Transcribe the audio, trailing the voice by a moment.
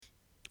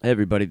Hey,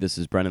 everybody, this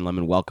is Brennan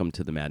Lemon. Welcome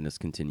to the Madness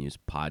Continues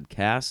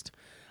podcast.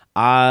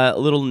 A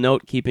little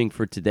note keeping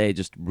for today,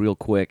 just real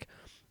quick.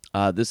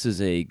 This is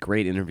a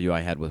great interview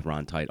I had with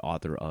Ron Tite,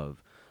 author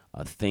of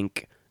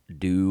Think,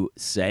 Do,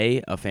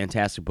 Say, a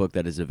fantastic book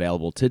that is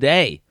available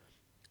today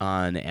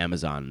on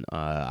Amazon,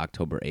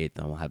 October 8th.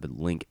 I'll have a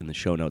link in the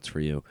show notes for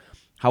you.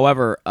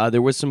 However,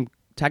 there was some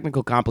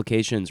technical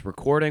complications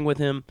recording with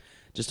him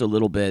just a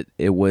little bit.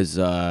 It was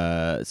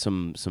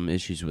some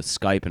issues with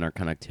Skype and our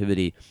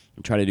connectivity.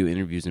 I'm trying to do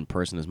interviews in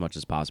person as much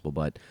as possible,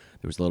 but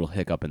there was a little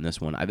hiccup in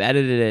this one. I've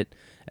edited it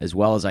as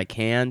well as I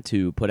can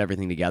to put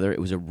everything together. It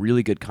was a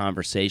really good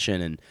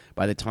conversation, and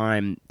by the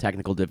time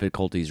technical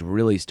difficulties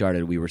really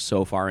started, we were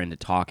so far into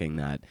talking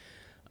that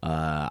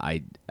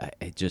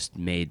it just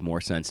made more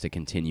sense to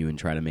continue and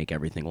try to make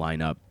everything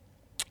line up.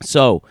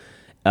 So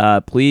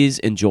please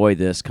enjoy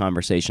this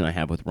conversation I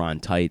have with Ron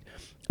Tite,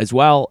 as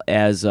well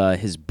as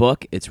his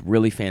book. It's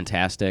really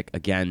fantastic.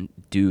 Again,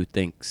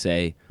 think,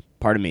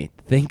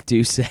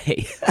 do,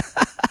 say.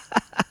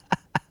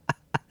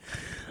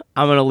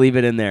 I'm going to leave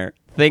it in there.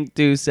 Think,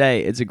 do,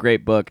 say. It's a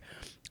great book.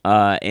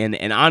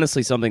 And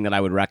honestly, something that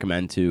I would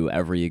recommend to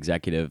every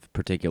executive,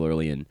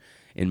 particularly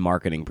in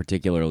marketing,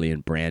 particularly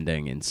in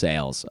branding and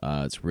sales.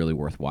 It's really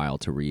worthwhile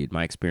to read.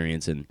 My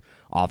experience in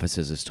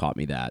offices has taught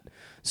me that.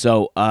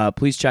 So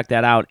please check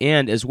that out.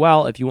 And as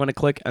well, if you want to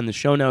click on the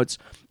show notes,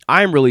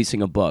 I'm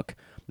releasing a book.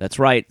 That's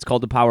right. It's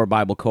called The Power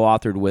Bible,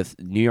 co-authored with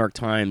New York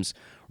Times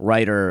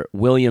writer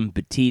William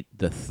Petit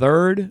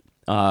III,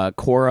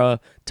 Quora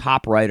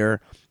top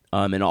writer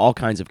in all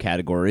kinds of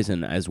categories,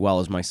 and as well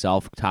as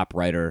myself, top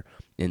writer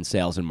in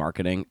sales and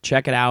marketing.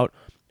 Check it out.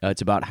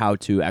 It's about how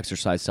to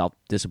exercise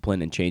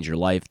self-discipline and change your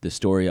life. The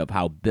story of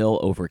how Bill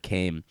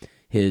overcame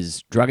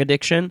his drug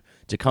addiction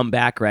to come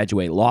back,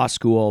 graduate law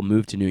school,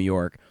 move to New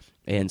York,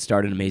 and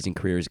start an amazing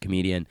career as a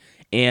comedian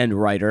and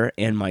writer.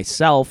 And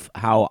myself,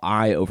 how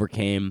I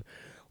overcame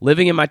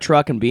living in my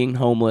truck and being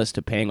homeless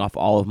to paying off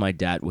all of my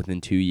debt within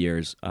 2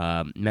 years.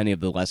 Many of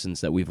the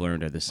lessons that we've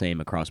learned are the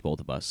same across both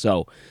of us.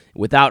 So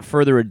without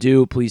further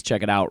ado, please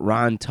check it out.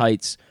 Ron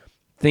Tite's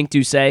Think,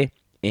 Do, Say.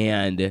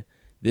 And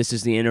this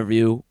is the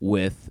interview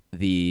with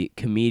the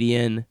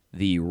comedian,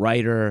 the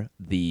writer,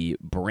 the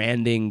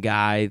branding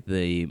guy,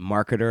 the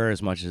marketer,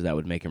 as much as that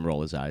would make him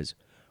roll his eyes.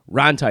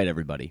 Ron Tite,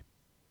 everybody.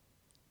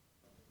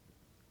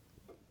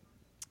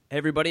 Hey,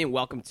 everybody, and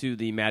welcome to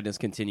the Madness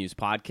Continues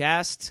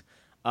podcast.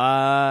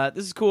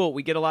 This is cool.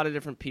 We get a lot of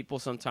different people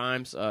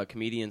sometimes,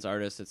 comedians,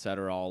 artists,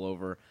 etc., all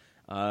over,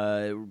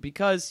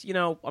 because,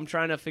 I'm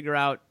trying to figure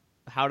out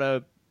how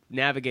to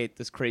navigate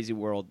this crazy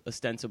world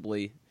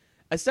ostensibly.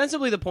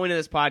 Ostensibly, the point of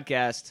this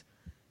podcast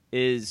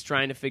is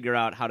trying to figure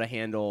out how to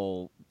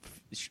handle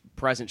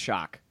present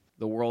shock,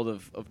 the world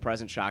of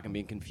present shock and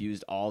being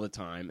confused all the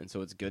time. And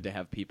so it's good to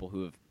have people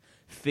who have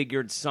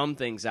figured some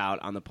things out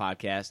on the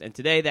podcast. And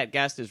today that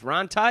guest is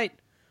Ron Tite,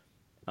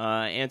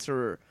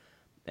 author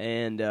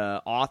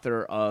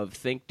of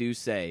Think, Do,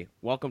 Say.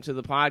 Welcome to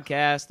the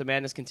podcast. The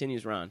Madness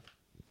Continues, Ron.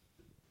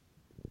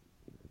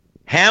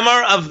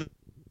 Hammer of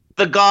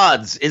the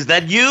Gods, is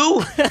that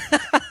you?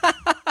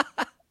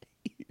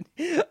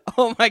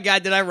 Oh my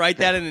God! Did I write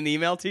that in an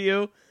email to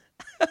you?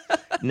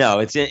 No,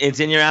 it's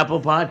in your Apple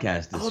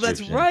Podcast description. Oh,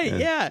 that's right.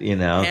 Yeah,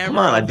 Hammer come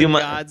on, I do my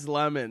God's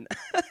lemon.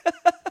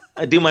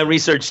 I do my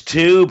research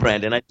too,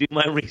 Brandon. I do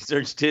my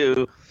research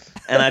too,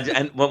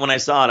 and when I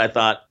saw it, I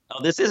thought,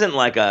 oh, this isn't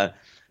like a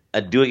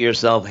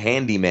do-it-yourself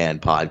handyman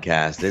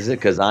podcast, is it?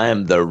 Because I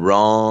am the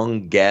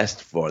wrong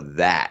guest for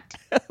that.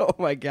 Oh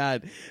my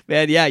God,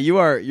 man! Yeah,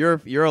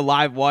 you're a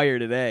live wire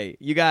today.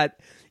 You got.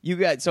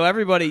 So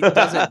everybody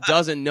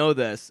doesn't know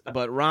this,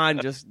 but Ron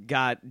just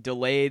got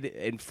delayed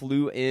and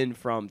flew in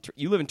from.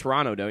 You live in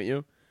Toronto, don't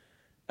you?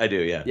 I do,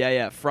 yeah.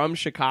 Yeah, from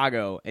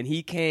Chicago, and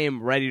he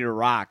came ready to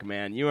rock,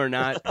 man. You are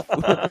not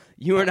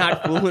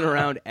fooling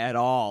around at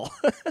all.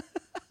 It's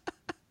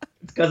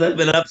because I've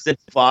been up since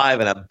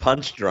 5 and I'm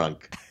punch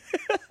drunk.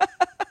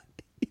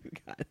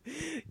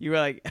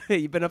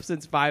 You've been up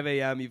since 5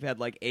 a.m. You've had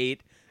like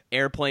 8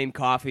 airplane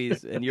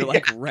coffees, and you're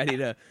like ready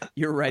to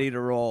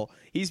roll.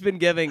 He's been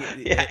giving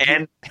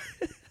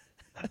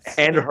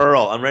and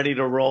hurl. I'm ready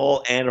to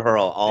roll and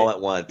hurl all at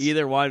once.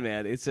 Either one,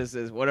 man. It's just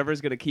whatever's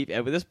going to keep.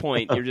 At this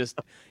point, you're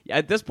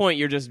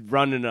just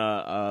running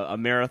a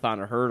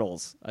marathon of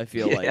hurdles. I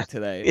feel like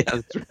today. Yeah,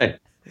 that's right.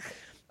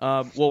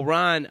 Well,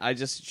 Ron, I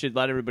just should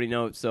let everybody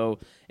know. So,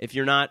 if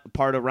you're not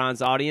part of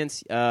Ron's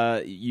audience,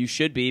 you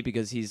should be,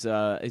 because he's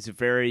a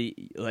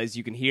very, as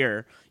you can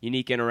hear,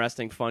 unique,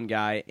 interesting, fun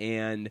guy,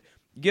 and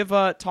give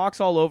talks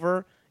all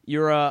over.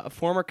 You're a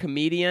former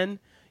comedian.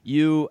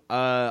 You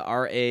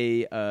are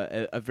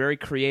a very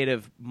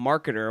creative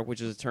marketer, which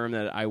is a term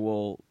that I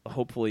will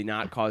hopefully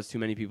not cause too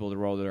many people to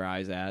roll their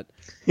eyes at,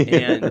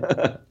 and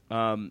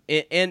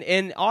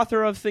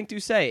author of Think, Do,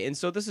 Say. And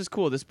so this is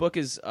cool. This book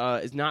is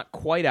not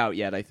quite out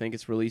yet. I think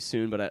it's released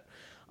soon, but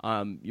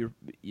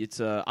it's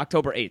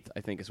October 8th,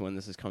 I think, is when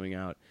this is coming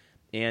out.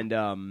 And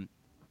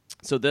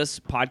so this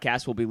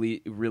podcast will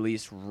be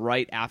released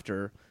right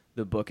after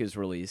the book is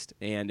released,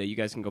 and you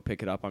guys can go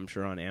pick it up, I'm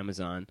sure, on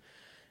Amazon.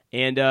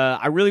 And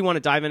I really want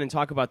to dive in and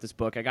talk about this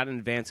book. I got an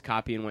advanced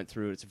copy and went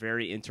through it. It's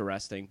very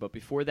interesting. But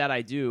before that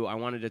I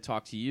wanted to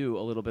talk to you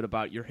a little bit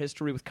about your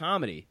history with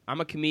comedy.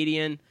 I'm a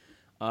comedian.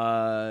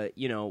 What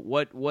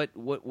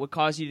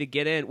caused you to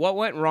get in? What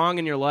went wrong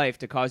in your life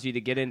to cause you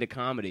to get into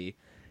comedy?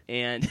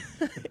 And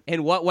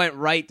and what went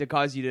right to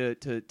cause you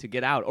to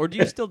get out? Or do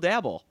you still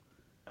dabble?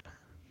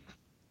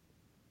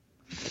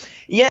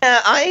 Yeah,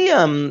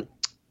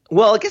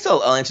 well, I guess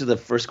I'll answer the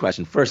first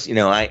question first.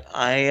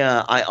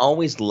 I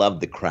always loved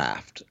the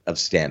craft of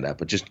stand-up,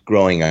 but just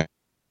growing up,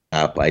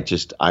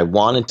 I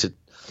wanted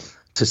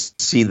to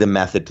see the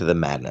method to the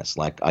madness.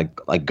 Like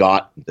I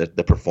got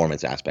the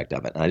performance aspect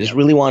of it, and I just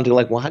really wanted to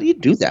well, how do you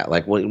do that?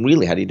 Like, well,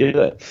 really, how do you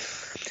do it?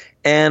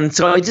 And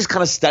so I just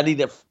kind of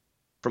studied it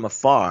from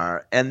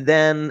afar. And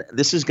then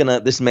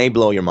this may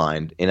blow your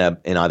mind in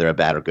either a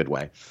bad or good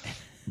way.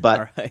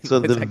 But right. So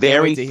the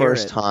very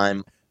first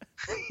time.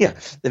 Yeah,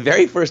 the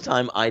very first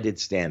time I did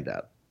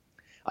stand-up,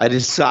 I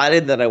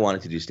decided that I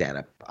wanted to do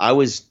stand-up. I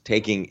was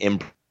taking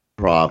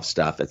improv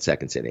stuff at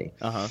Second City,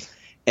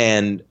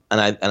 and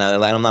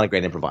I'm not a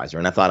great improviser,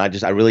 and I thought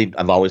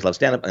I've always loved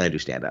stand-up, and I do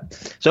stand-up.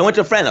 So I went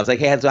to a friend. I was like,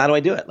 hey, so how do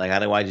I do it? Like, how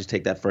do I just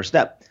take that first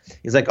step?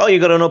 He's like, oh, you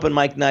go to an open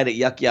mic night at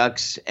Yuck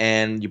Yucks,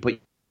 and you put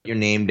your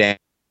name down,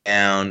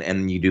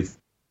 and you do,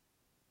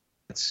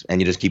 and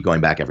you just keep going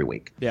back every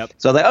week. Yep.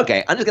 So I was like,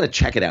 okay, I'm just gonna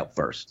check it out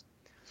first.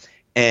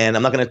 And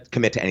I'm not going to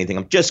commit to anything.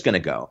 I'm just going to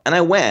go. And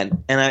I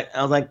went, and I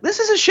was like, this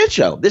is a shit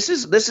show. This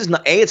is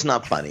not, A, it's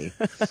not funny.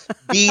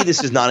 B,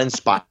 this is not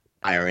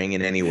inspiring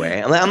in any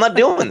way. I'm not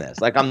doing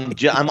this. Like,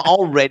 I'm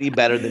already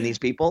better than these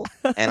people,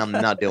 and I'm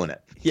not doing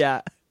it.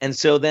 Yeah. And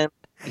so then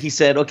he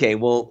said, okay,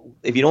 well,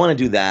 if you don't want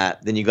to do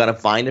that, then you got to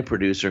find a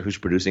producer who's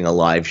producing a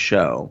live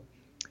show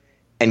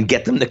and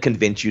get them to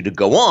convince you to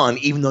go on,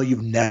 even though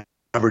you've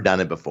never done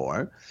it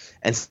before,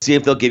 and see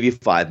if they'll give you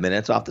 5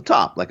 minutes off the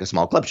top, like a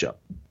small club show.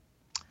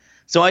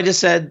 So I just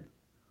said,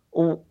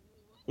 well,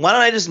 why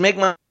don't I just make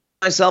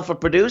myself a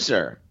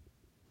producer?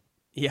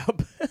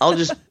 Yep. I'll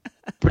just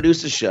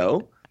produce a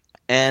show.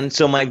 And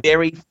so my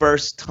very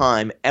first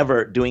time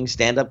ever doing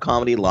stand-up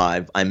comedy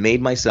live, I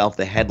made myself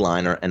the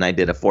headliner, and I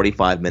did a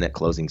 45-minute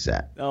closing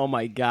set. Oh,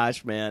 my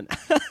gosh, man.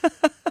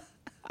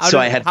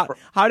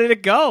 How did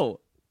it go?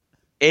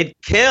 It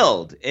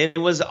killed. It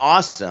was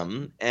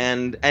awesome.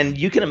 And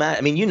you can imagine,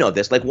 I mean, you know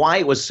this, like why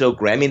it was so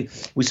great. I mean,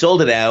 we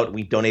sold it out,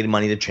 we donated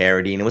money to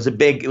charity, and it was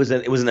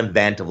an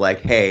event of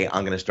like, hey,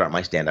 I'm going to start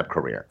my stand-up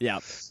career. Yeah.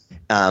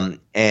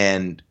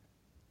 And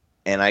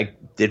I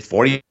did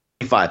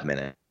 45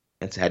 minutes.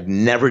 Had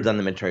never done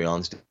the material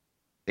on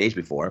stage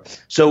before.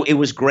 So it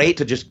was great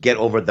to just get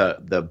over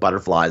the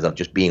butterflies of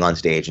just being on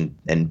stage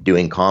and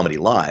doing comedy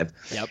live.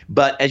 Yep.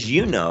 But as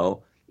you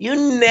know, you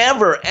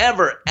never,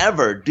 ever,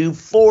 ever do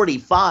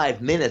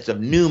 45 minutes of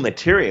new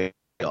material.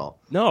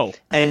 No.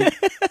 And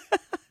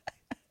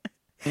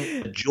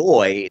the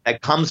joy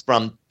that comes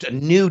from a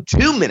new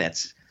 2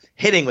 minutes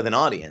hitting with an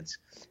audience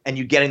and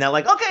you getting that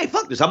like, okay,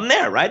 fuck, there's something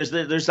there, right?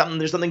 There's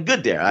something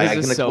good there. I can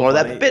explore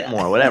that a bit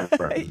more,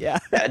 whatever. Yeah.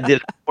 I did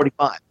it at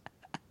 45.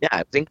 Yeah,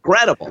 it's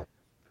incredible.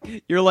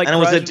 You're like,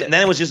 and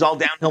then it was just all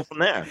downhill from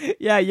there.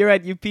 Yeah,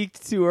 you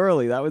peaked too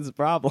early. That was the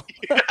problem.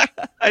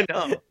 I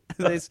know.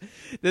 This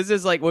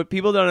is like what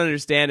people don't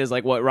understand is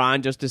like what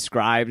Ron just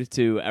described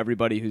to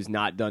everybody who's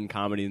not done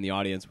comedy in the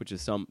audience, which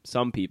is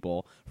some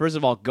people. First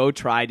of all, go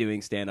try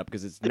doing stand-up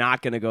because it's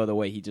not going to go the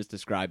way he just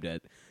described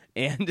it.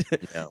 And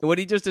what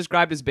he just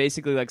described is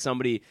basically like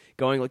somebody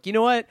going like, you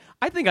know what?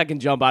 I think I can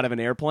jump out of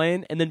an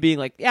airplane, and then being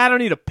like, yeah, I don't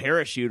need a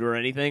parachute or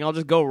anything. I'll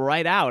just go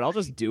right out. I'll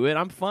just do it.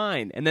 I'm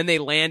fine. And then they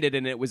landed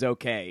and it was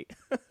okay.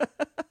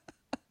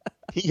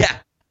 Yeah,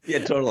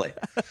 totally.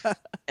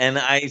 And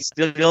I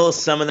still,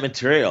 some of the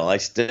material I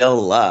still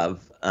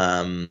love.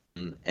 So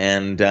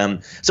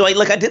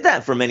I did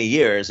that for many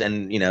years,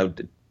 and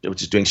I was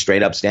just doing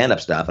straight up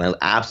stand-up stuff, and I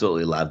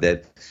absolutely loved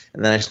it.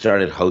 And then I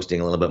started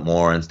hosting a little bit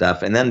more and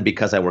stuff. And then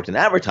because I worked in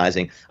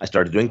advertising, I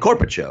started doing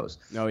corporate shows.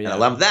 Oh, yeah. And I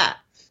love that.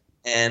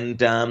 And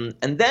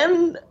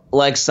then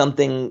like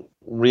something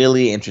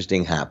really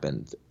interesting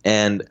happened.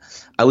 And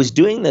I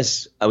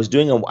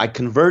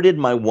converted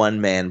my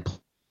one-man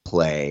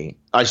play.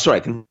 I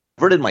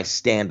converted my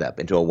stand-up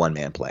into a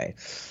one-man play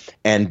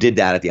and did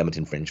that at the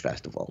Edmonton Fringe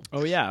Festival.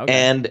 Oh, yeah. Okay.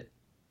 And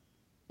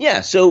yeah,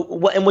 so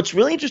what's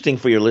really interesting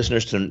for your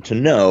listeners to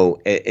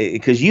know,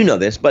 because you know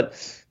this, but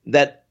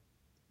that,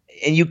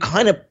 and you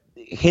kind of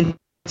hinted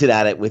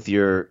at it with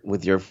your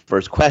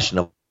first question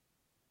of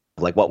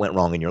like what went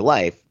wrong in your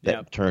life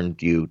that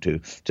turned you to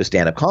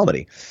stand-up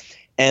comedy,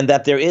 and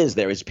that there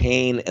is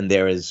pain and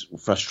there is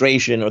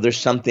frustration, or there's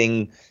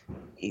something,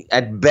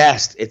 at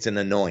best it's an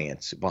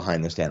annoyance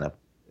behind the stand-up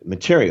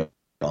material.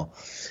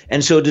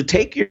 And so to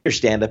take your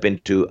stand-up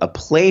into a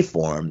play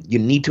form, you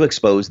need to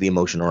expose the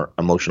emotional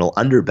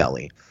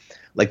underbelly,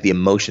 like the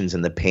emotions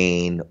and the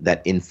pain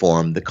that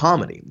inform the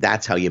comedy.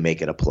 That's how you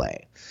make it a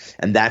play.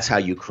 And that's how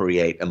you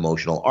create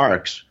emotional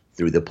arcs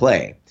through the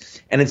play.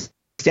 And in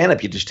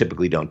stand-up, you just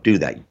typically don't do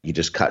that. You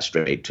just cut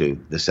straight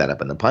to the setup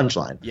and the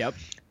punchline. Yep.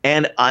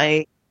 And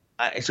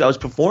so I was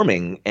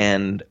performing,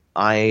 and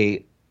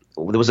I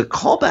there was a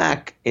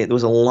callback. There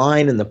was a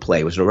line in the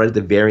play. It was right at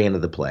the very end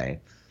of the play.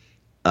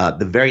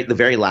 The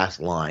very last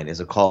line is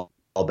a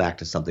callback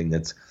to something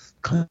that's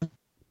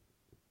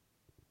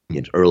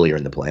earlier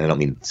in the play. And I don't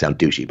mean to sound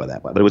douchey by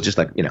that, but it was just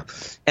like,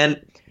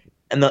 and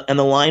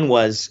the line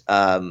was,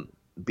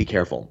 "Be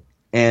careful."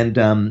 And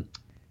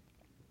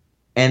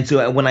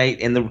so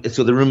when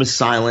so the room is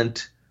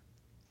silent,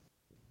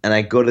 and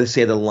I go to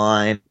say the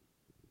line,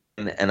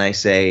 and I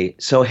say,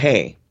 "So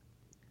hey."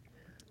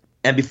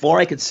 And before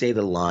I could say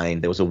the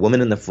line, there was a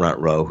woman in the front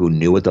row who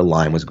knew what the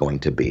line was going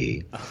to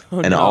be,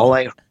 and no. all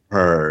I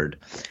heard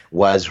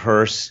was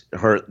her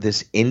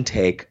this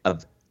intake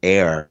of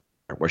air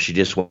where she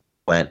just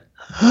went,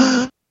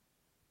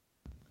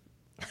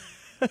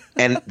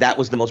 and that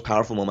was the most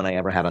powerful moment I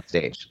ever had on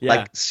stage. Yeah.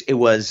 Like it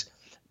was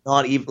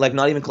not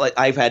even close.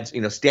 I've had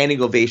standing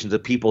ovations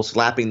of people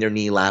slapping their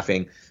knee,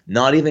 laughing.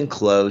 Not even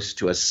close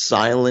to a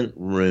silent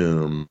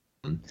room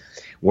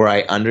where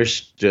I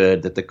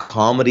understood that the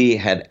comedy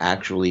had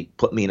actually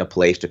put me in a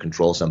place to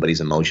control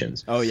somebody's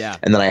emotions. Oh yeah.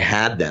 And then I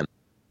had them,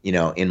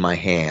 in my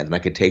hand, and I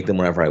could take them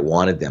wherever I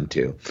wanted them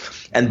to.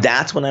 And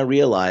that's when I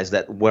realized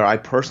that where I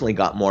personally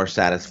got more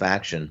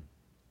satisfaction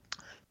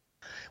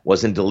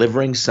was in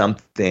delivering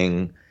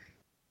something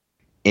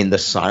in the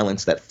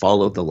silence that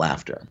followed the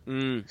laughter.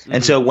 And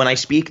so when I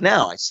speak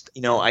now,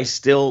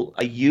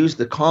 I use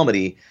the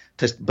comedy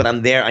but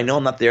I'm there. I know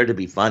I'm not there to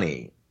be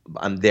funny.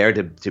 I'm there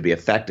to be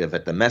effective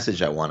at the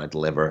message I want to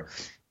deliver,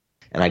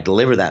 and I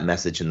deliver that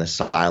message in the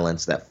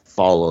silence that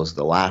follows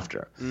the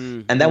laughter.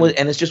 And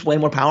it's just way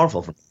more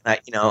powerful for me.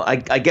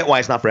 I get why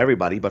it's not for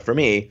everybody, but for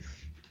me.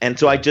 And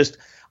so I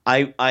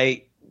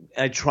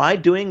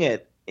tried doing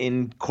it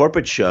in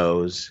corporate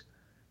shows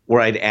where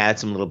I'd add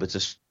some little bits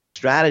of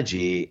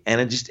strategy, and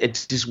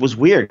it just was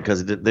weird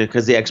because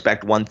they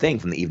expect one thing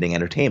from the evening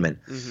entertainment.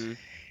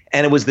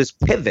 And it was this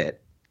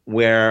pivot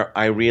where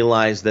I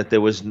realized that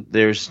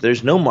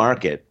there's no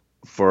market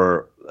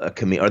for a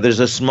comedian, or there's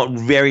a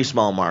very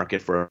small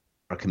market for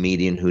a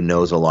comedian who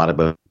knows a lot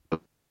about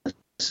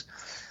this,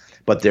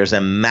 but there's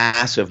a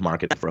massive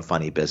market for a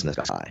funny business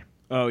guy.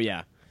 Oh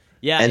yeah.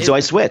 And so I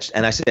switched,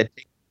 and I said,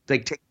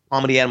 take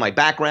comedy out of my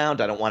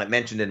background. I don't want it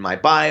mentioned in my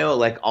bio,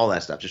 like all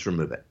that stuff. Just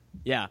remove it.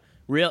 Yeah.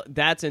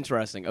 That's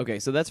interesting. Okay,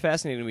 so that's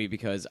fascinating to me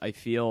because I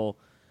feel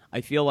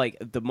like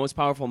the most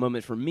powerful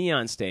moment for me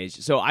on stage.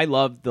 So I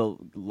love the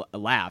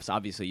laughs.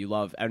 Obviously, you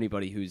love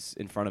anybody who's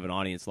in front of an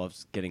audience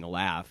loves getting a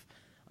laugh.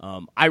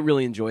 I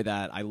really enjoy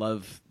that. I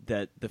love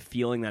the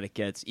feeling that it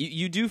gets.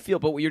 You do feel,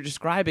 but what you're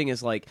describing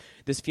is like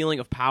this feeling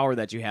of power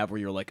that you have, where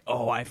you're like,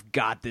 oh, I've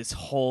got this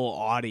whole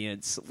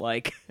audience.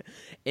 Like,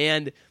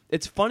 and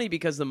it's funny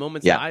because the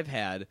moments that I've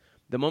had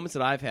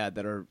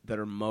that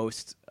are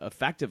most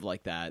effective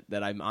like that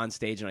I'm on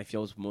stage and I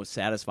feel most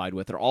satisfied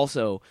with, are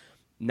also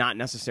not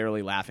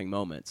necessarily laughing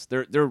moments.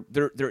 They're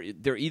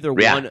either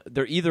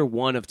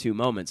one of two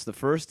moments. The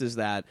first is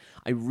that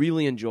I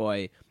really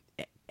enjoy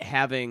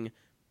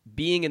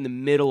being in the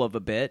middle of a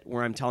bit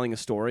where I'm telling a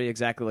story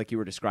exactly like you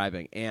were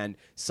describing, and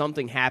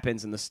something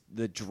happens and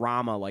the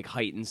drama like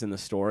heightens in the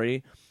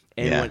story.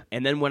 And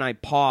then when I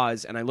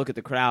pause and I look at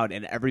the crowd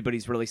and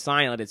everybody's really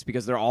silent, it's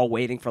because they're all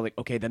waiting for like,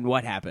 okay, then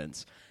what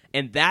happens?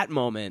 And that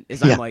moment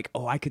is I'm like,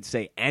 oh, I could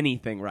say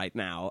anything right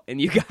now, and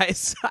you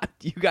guys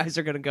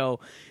are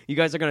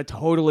gonna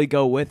totally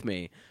go with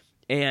me.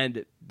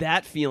 And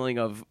that feeling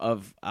of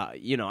I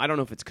don't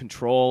know if it's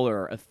control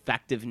or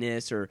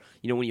effectiveness, or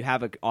when you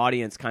have an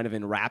audience kind of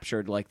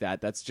enraptured like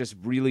that, that's just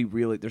really,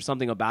 really, there's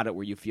something about it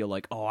where you feel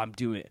like, oh, I'm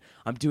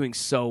doing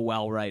so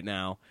well right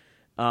now.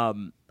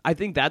 I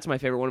think that's my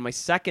favorite one. My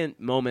second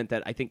moment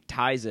that I think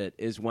ties it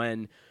is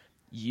when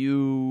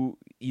you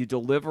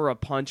deliver a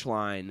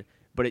punchline,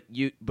 but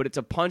it's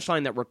a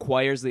punchline that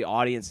requires the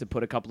audience to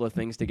put a couple of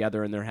things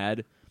together in their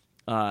head,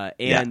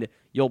 and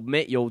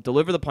you'll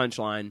deliver the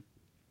punchline,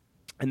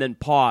 and then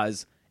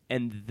pause,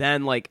 and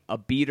then like a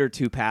beat or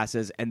two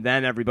passes, and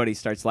then everybody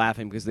starts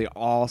laughing because they're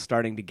all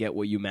starting to get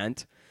what you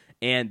meant.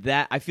 And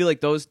that, I feel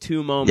like those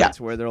two moments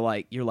where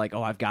you're like,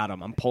 oh, I've got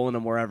them, I'm pulling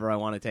them wherever I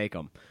want to take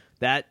them.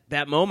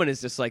 That moment is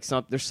just like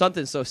there's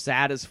something so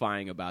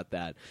satisfying about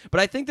that.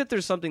 But I think that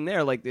there's something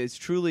there. Like, it's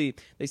truly,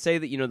 they say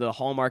that the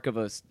hallmark of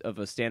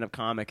a stand-up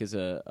comic is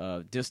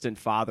a distant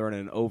father and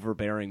an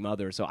overbearing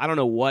mother. So I don't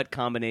know what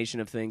combination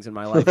of things in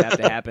my life have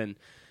to happen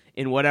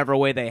in whatever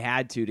way they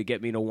had to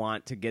get me to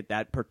want to get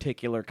that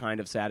particular kind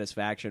of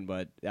satisfaction.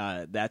 But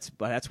that's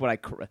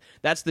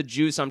the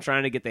juice I'm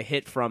trying to get the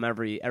hit from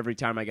every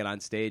time I get on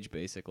stage,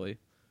 basically.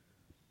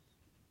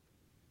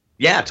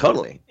 Yeah,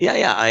 totally.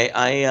 Yeah.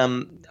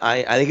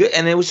 I think,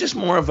 and it was just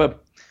more of a,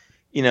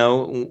 in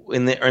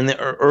the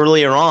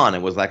earlier on,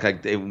 it was like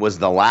it was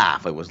the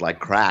laugh. It was like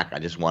crack. I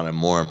just wanted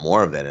more and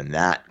more of it, and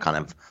that kind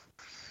of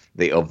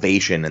the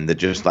ovation and the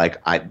just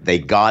like they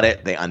got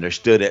it, they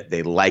understood it,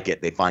 they like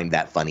it, they find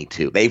that funny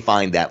too.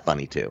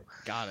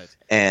 Got it.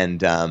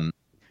 And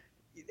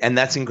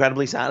that's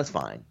incredibly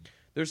satisfying.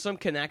 There's some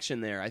connection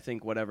there, I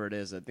think, whatever it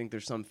is. I think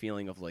there's some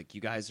feeling of like you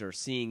guys are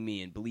seeing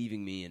me and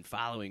believing me and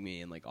following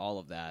me and like all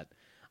of that.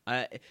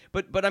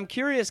 But I'm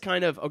curious,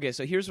 kind of. Okay,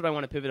 so here's what I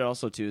want to pivot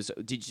also to.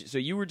 So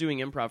you were doing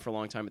improv for a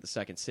long time at the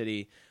Second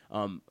City.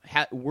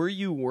 Were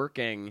you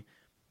working?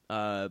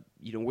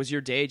 Was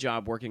your day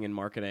job working in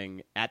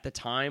marketing at the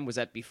time? Was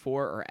that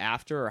before or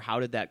after, or how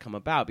did that come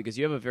about? Because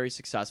you have a very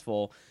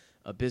successful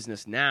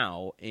business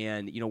now,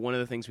 and one of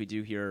the things we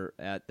do here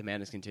at The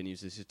Madness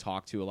Continues is to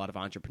talk to a lot of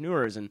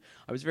entrepreneurs, and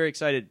I was very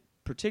excited,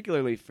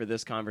 particularly for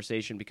this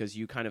conversation, because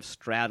you kind of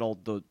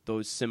straddled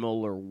those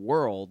similar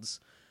worlds.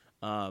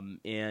 And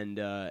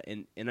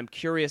I'm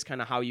curious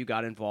kind of how you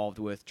got involved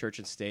with Church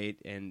and State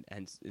and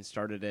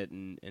started it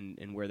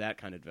and where that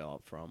kind of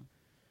developed from.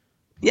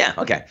 Yeah.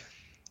 Okay.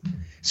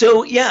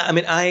 So yeah, I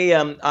mean,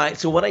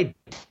 what I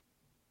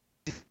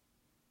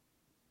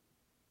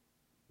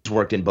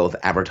worked in both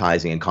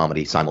advertising and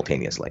comedy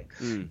simultaneously,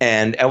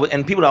 and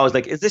people are always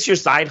like, "Is this your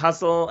side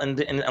hustle?"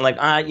 And I'm like,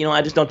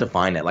 I just don't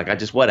define it. Like, I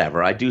just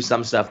whatever. I do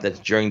some stuff that's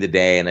during the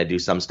day, and I do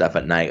some stuff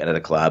at night at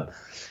a club.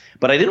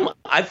 But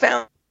I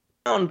found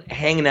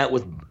hanging out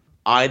with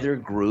either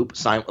group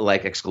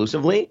like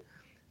exclusively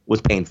was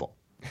painful.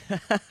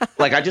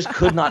 Like, I just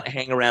could not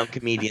hang around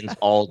comedians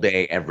all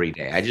day, every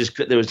day.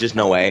 There was just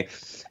no way.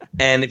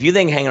 And if you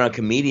think hanging around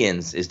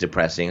comedians is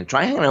depressing,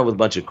 try hanging out with a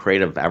bunch of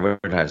creative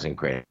advertising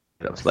creatives.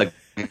 Like,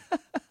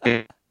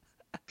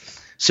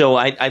 so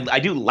I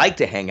do like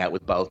to hang out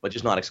with both, but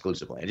just not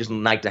exclusively. I just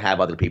like to have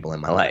other people in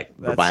my life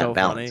for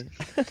balance.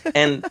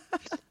 And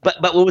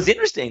but what was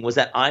interesting was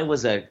that I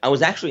was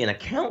actually an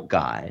account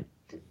guy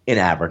in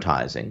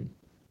advertising,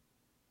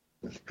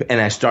 and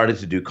I started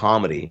to do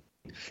comedy.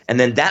 And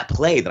then that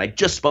play that I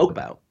just spoke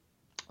about,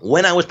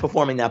 when I was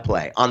performing that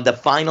play on the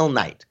final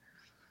night,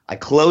 I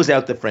close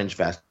out the Fringe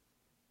Festival.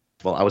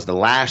 I was the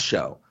last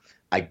show.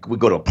 I would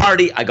go to a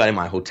party. I got in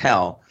my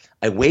hotel.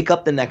 I wake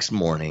up the next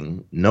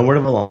morning, nowhere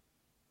to belong.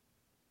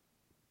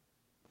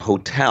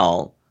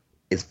 Hotel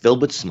is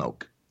filled with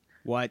smoke.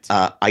 What?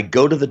 I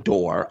go to the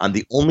door. I'm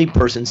the only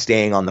person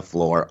staying on the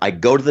floor. I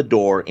go to the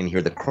door and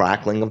hear the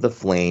crackling of the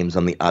flames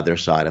on the other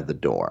side of the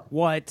door.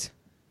 What?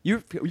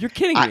 You're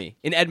kidding me.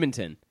 In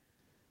Edmonton.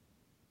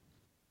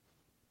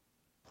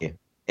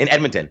 In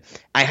Edmonton,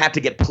 I had to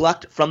get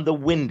plucked from the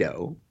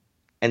window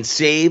and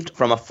saved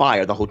from a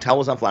fire. The hotel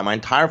was on fire. My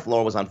entire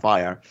floor was on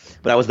fire,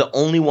 but I was the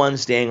only one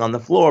staying on the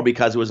floor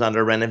because it was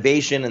under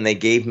renovation, and they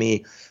gave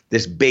me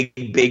this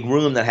big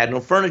room that had no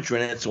furniture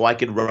in it so I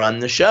could run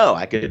the show.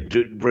 I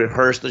could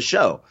rehearse the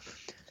show.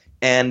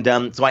 And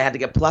so I had to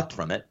get plucked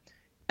from it.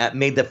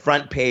 Made the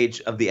front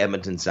page of the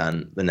Edmonton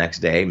Sun the next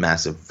day,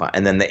 massive fire.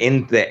 And then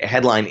the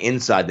headline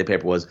inside the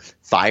paper was,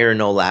 "Fire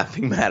no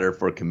laughing matter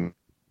for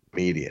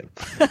comedian."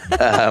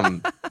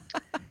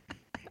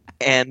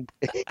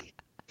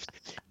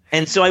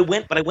 And so I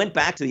went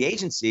back to the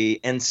agency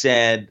and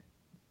said,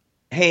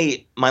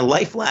 "Hey, my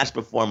life flashed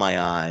before my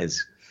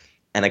eyes,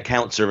 and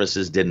account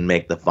services didn't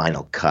make the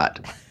final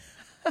cut."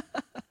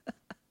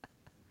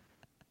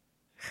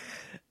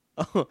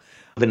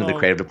 Into the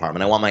creative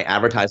department. I want my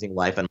advertising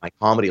life and my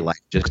comedy life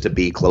just to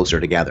be closer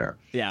together.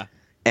 Yeah.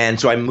 And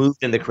so I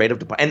moved in the creative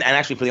department. And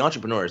actually, for the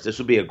entrepreneurs, this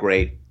would be a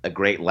great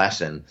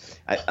lesson.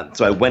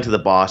 So I went to the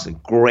boss, a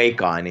great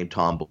guy named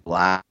Tom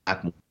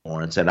Blackmore,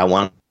 and said, "I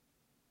want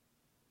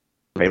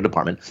a creative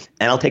department,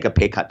 and I'll take a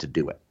pay cut to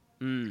do it."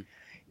 Mm.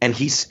 And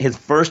his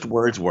first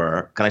words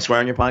were, "Can I swear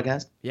on your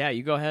podcast?" Yeah,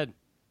 you go ahead.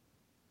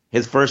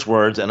 His first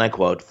words, and I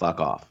quote, "Fuck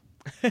off."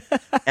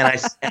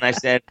 and I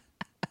said,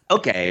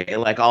 "Okay,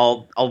 like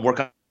I'll work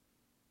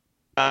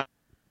on."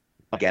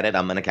 I get it.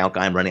 I'm an account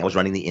guy. I was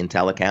running the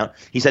Intel account.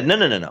 He said,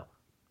 No.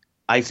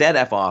 I said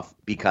F off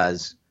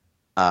because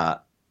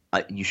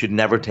you should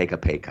never take a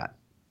pay cut.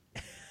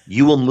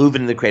 You will move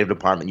into the creative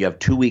department. You have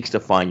 2 weeks to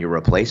find your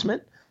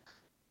replacement,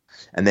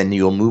 and then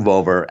you'll move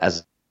over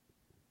as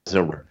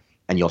a worker,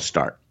 and you'll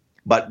start.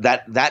 But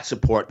that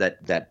support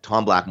that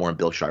Tom Blackmore and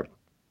Bill Sharp,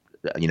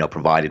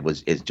 provided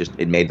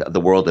it made the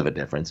world of a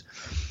difference.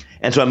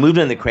 And so I moved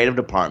in the creative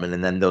department,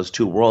 and then those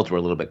two worlds were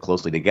a little bit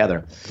closely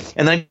together.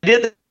 And then I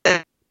did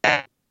that,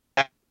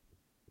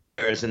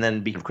 and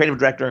then became creative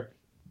director,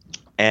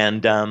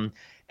 and then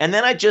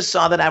I just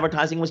saw that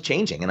advertising was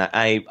changing, and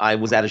I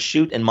was at a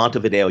shoot in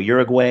Montevideo,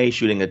 Uruguay,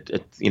 shooting a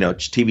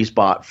TV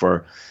spot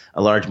for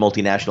a large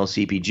multinational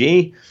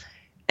CPG,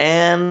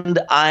 and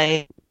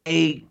I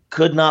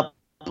could not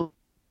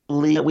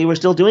believe that we were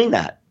still doing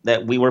that.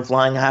 That we were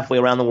flying halfway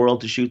around the world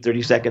to shoot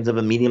 30 seconds of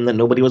a medium that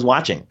nobody was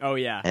watching. Oh,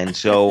 yeah. And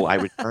so I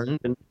returned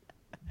and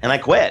I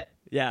quit.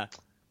 Yeah.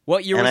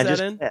 What year was that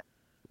in? Quit.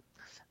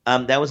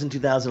 That was in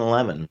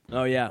 2011.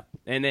 Oh, yeah.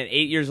 And then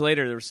 8 years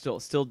later, they're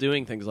still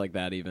doing things like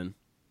that even.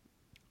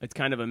 It's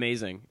kind of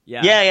amazing.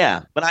 Yeah.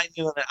 Yeah. But I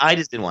knew that I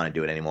just didn't want to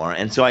do it anymore.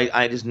 And so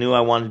I just knew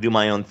I wanted to do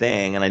my own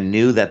thing. And I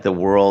knew that the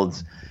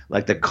world's,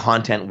 like the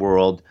content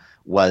world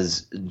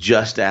was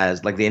just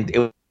as, like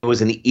it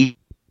was an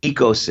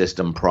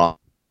ecosystem problem.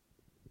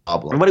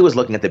 Everybody was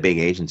looking at the big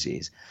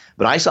agencies,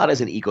 but I saw it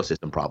as an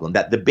ecosystem problem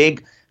that the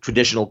big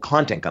traditional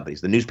content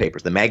companies, the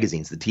newspapers, the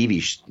magazines, the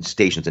TV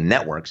stations and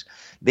networks,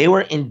 they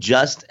were in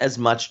just as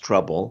much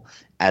trouble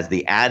as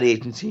the ad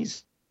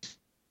agencies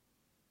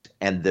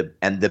and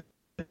the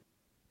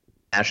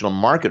national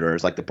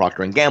marketers like the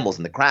Procter and Gambles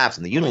and the Crafts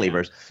and the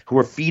Unilevers who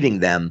were feeding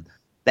them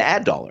the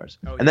ad dollars,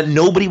 and that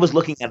nobody was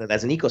looking at it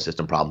as an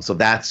ecosystem problem. So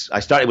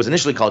it was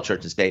initially called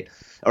Church and State,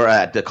 or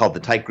called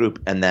the Tite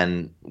Group, and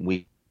then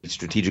we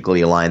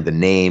strategically aligned the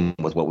name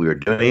with what we were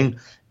doing,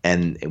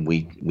 and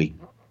we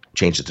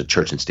changed it to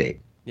Church and State.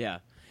 Yeah.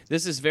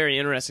 This is very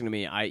interesting to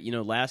me.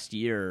 Last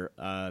year,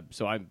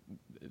 so I'm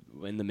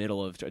in the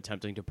middle of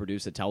attempting to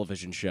produce a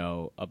television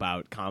show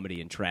about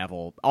comedy and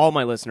travel. All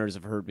my listeners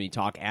have heard me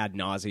talk ad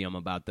nauseum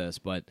about this,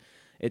 but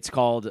it's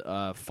called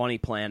Funny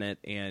Planet,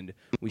 and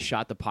we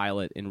shot the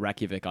pilot in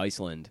Reykjavik,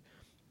 Iceland.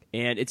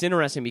 And it's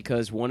interesting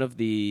because one of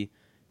the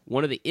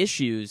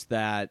issues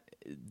that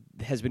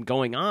has been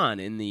going on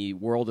in the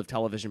world of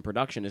television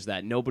production is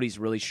that nobody's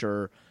really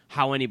sure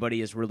how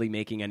anybody is really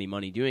making any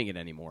money doing it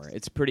anymore.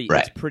 It's pretty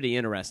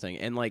interesting.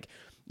 And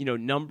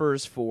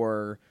numbers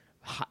for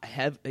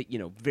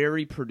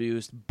very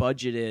produced,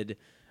 budgeted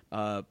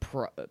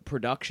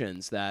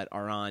productions that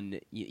are on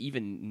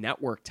even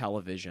network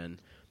television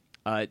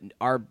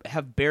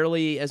have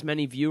barely as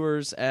many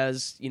viewers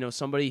as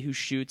somebody who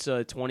shoots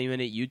a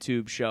 20-minute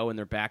YouTube show in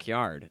their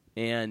backyard.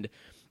 And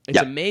it's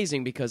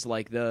amazing because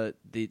the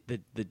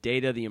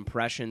data, the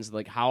impressions,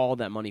 how all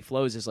that money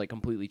flows is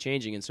completely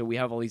changing. And so we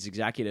have all these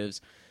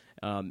executives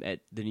at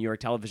the New York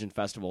Television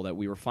Festival that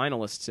we were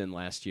finalists in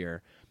last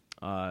year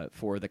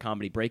for the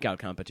comedy breakout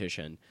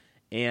competition.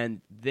 And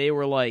they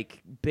were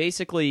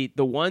basically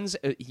the ones,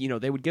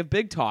 they would give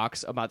big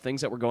talks about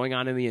things that were going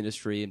on in the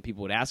industry, and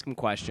people would ask them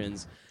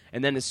questions.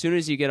 And then as soon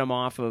as you get them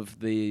off of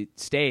the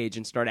stage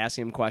and start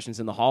asking them questions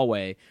in the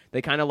hallway, they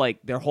kind of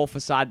their whole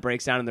facade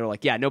breaks down, and they're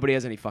like, yeah, nobody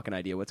has any fucking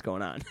idea what's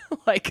going on.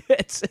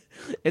 It's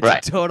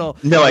right.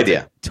 No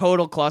idea.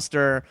 Total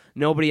cluster.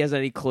 Nobody has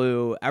any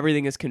clue.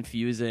 Everything is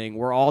confusing.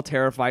 We're all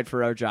terrified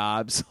for our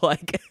jobs.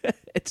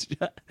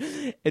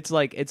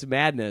 It's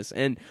madness.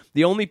 And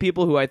the only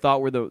people who I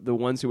thought were the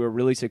ones who were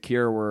really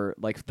secure were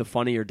the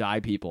Funny or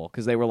Die people,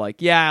 because they were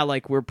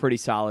we're pretty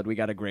solid. We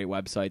got a great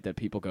website that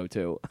people go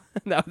to.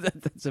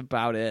 That's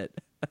about it.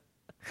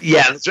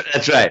 Yeah,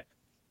 that's right.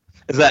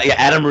 It's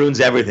Adam Ruins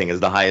Everything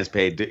is the highest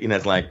paid.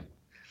 It's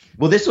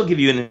this will give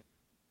you an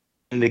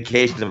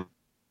indication of.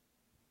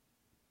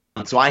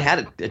 So I had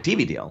a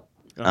TV deal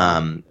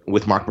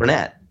with Mark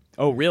Burnett.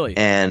 Oh, really?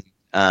 And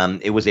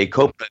it was it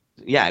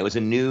was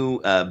a new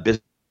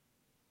business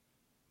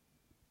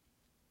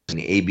in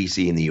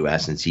ABC in the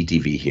US and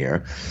CTV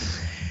here.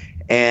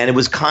 And it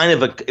was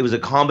a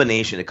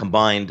combination. It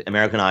combined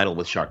American Idol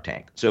with Shark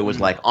Tank. So it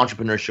was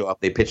entrepreneurs show up,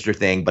 they pitch their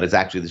thing, but it's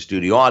actually the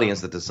studio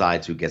audience that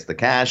decides who gets the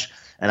cash.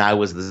 And I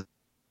was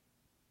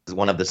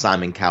one of the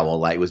Simon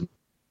Cowell. It was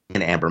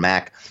and Amber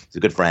Mack. He's a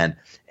good friend.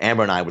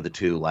 Amber and I were the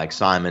two,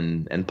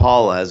 Simon and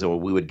Paula's, or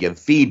we would give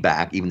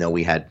feedback, even though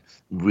we had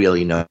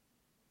really no.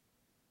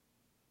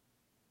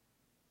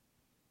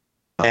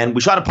 And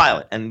we shot a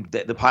pilot, and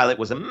the pilot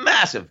was it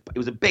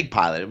was a big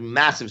pilot, a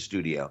massive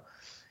studio.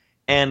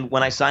 And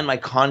when I signed my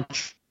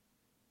contract,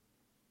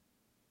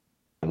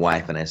 my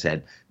wife and I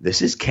said,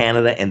 this is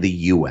Canada and the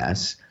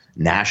U.S.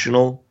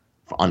 national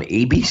on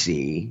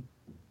ABC.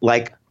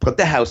 Put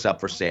the house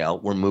up for sale.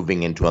 We're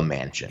moving into a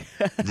mansion.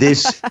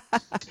 This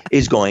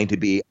is going to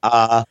be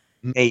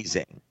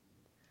amazing.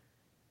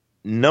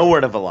 No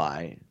word of a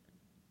lie.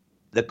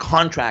 The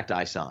contract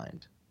I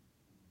signed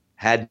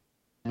had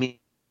me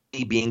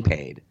being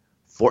paid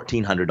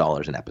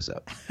 $1,400 an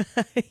episode.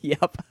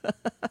 Yep.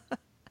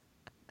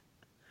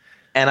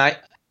 And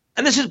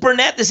this is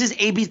Burnett. This is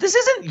ABC. This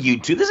isn't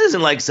YouTube. This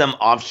isn't some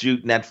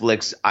offshoot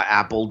Netflix,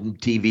 Apple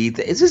TV.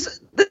 This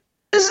is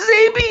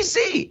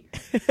ABC.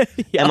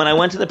 Yeah. And when I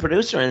went to the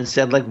producer and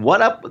said,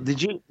 what up?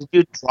 Did you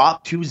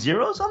drop 2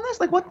 zeros on this?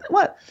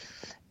 What?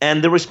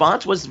 And the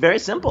response was very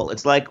simple.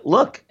 It's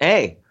look,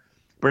 hey,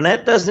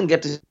 Burnett doesn't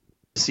get to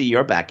see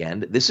your back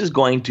end. This is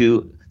going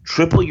to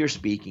triple your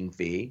speaking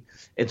fee.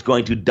 It's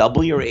going to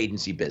double your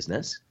agency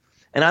business.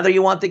 And either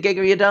you want the gig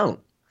or you don't.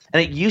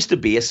 And it used to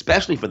be,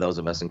 especially for those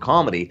of us in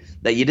comedy,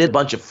 that you did a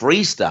bunch of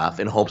free stuff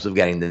in hopes of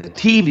getting the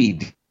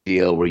TV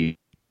deal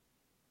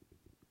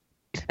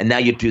and now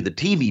you do the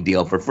TV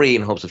deal for free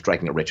in hopes of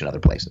striking it rich in other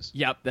places.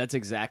 Yep, that's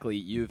exactly.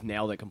 You've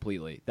nailed it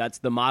completely.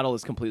 The model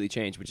has completely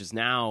changed, which is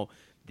now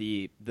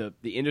the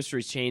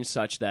industry's changed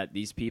such that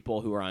these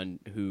people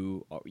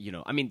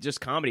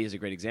just comedy is a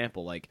great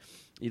example.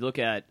 You look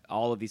at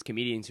all of these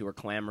comedians who are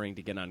clamoring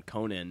to get on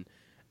Conan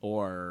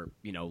or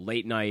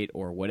late night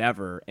or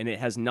whatever, and it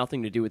has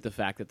nothing to do with the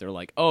fact that they're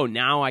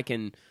now I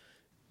can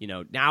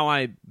now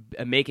I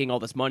am making all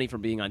this money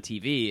from being on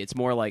TV. It's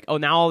more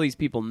now all these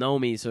people know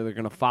me, so they're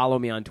going to follow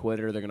me on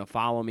Twitter, they're going to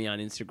follow me on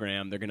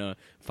Instagram, they're going to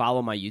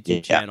follow my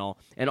YouTube channel,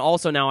 and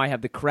also now I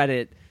have the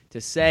credit to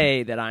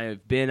say that I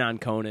have been on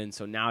Conan,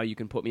 so now you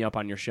can put me up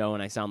on your show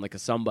and I sound like a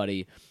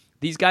somebody.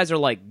 These guys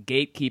are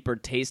gatekeeper,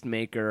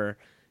 tastemaker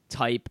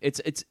type.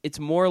 It's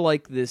more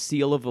like the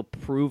seal of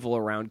approval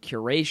around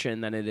curation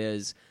than it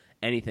is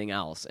anything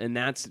else, and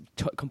that's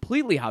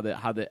completely how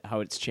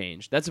it's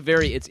changed.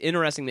 It's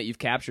interesting that you've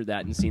captured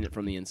that and seen it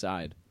from the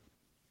inside.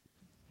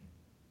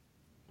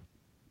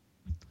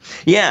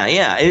 Yeah,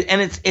 yeah,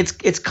 and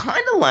it's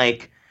kind of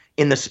like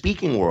in the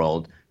speaking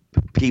world,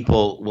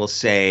 people will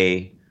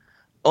say,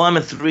 "Oh, I'm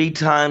a three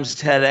times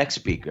TEDx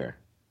speaker,"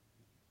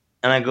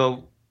 and I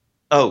go,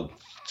 "Oh,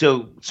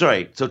 so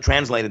sorry. So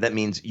translated, that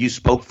means you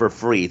spoke for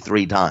free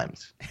three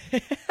times."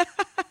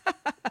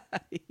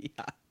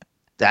 Yeah.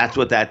 That's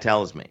what that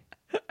tells me.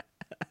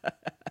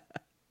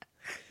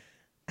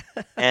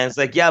 And it's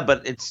like, yeah,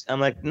 but it's. I'm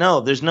like, no,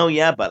 there's no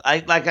yeah, but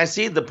I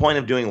see the point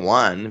of doing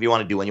one. If you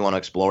want to do one, you want to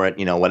explore it,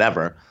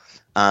 whatever.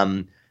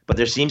 But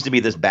there seems to be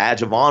this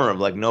badge of honor of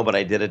like, no, but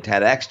I did a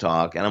TEDx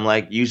talk, and I'm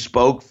like, you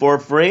spoke for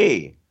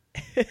free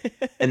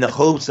in the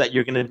hopes that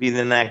you're going to be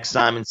the next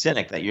Simon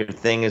Sinek, that your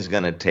thing is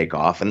going to take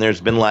off. And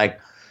there's been like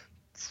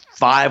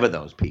five of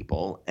those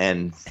people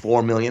and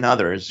 4 million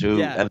others who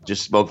Yeah. have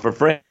just spoke for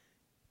free.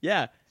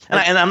 Yeah.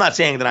 And I'm not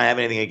saying that I have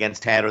anything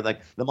against TED or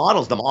like the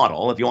model's the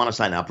model. If you want to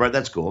sign up for it,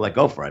 that's cool. Like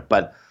go for it.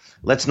 But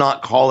let's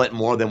not call it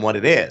more than what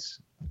it is.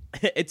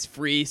 It's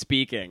free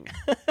speaking.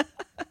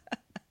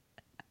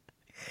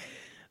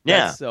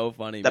 Yeah. That's so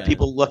funny, That man.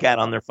 people look at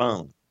on their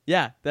phone.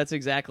 Yeah, that's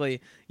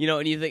exactly,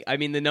 and you think, I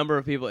mean, the number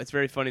of people, it's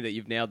very funny that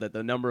you've nailed that,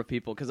 the number of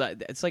people, because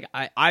it's like,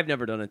 I've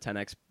never done a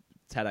TEDx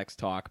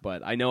talk,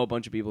 but I know a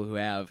bunch of people who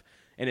have,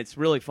 and it's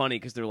really funny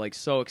because they're like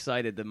so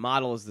excited. The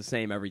model is the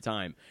same every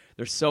time.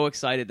 They're so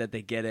excited that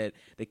they get it.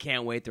 They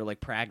can't wait. They're like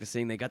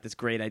practicing. They got this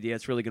great idea.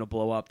 It's really going to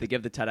blow up. They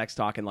give the TEDx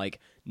talk and like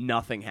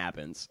nothing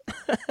happens.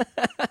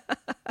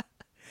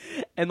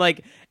 And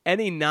like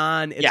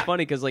it's Yeah.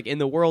 funny because like in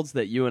the worlds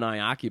that you and I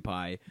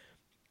occupy,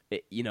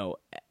 you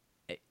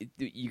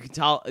can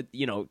tell,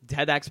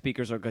 TEDx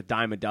speakers are a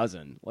dime a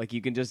dozen. Like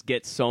you can just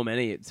get so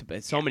many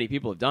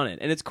people have done it,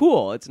 and it's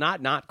cool. It's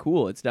not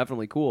cool. It's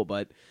definitely cool,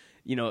 but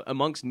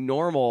amongst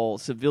normal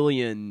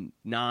civilian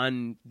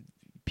non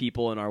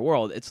people in our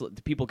world, it's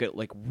people get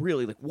like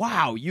really like,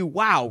 wow,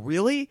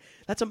 really?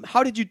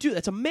 How did you do?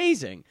 That's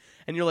amazing.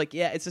 And you're like,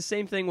 yeah, it's the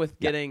same thing with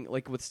getting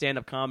like with stand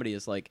up comedy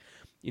is like,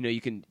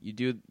 you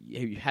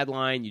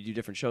headline, you do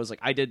different shows. Like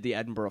I did the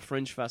Edinburgh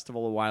Fringe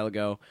Festival a while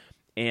ago.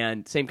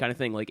 And same kind of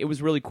thing. Like it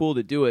was really cool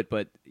to do it,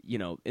 but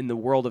in the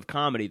world of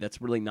comedy,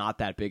 that's really not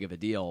that big of a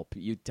deal.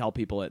 You tell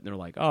people it, and they're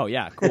like, "Oh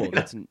yeah, cool.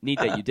 That's neat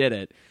that you did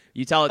it."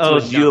 You tell it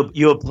to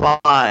you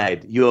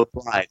applied. You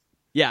applied.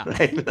 Yeah,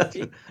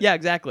 Right? yeah,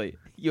 exactly.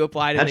 You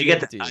applied. How'd And you they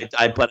get gave it to you.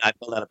 I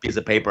filled out a piece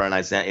of paper and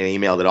I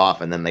emailed it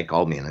off, and then they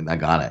called me and I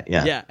got it.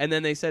 Yeah. Yeah, and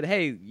then they said,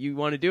 "Hey, you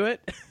want to do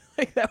it?"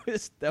 Like that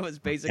was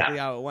basically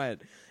how it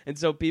went. And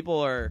so people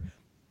are.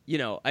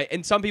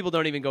 And some people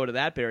don't even go to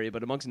that barrier,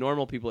 but amongst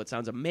normal people, it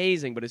sounds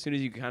amazing. But as soon as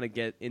you kind of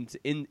get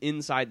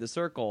inside the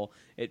circle,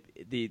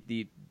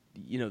 the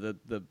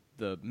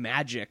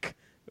magic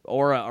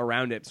aura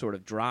around it sort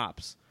of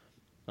drops.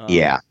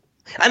 Yeah,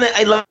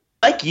 and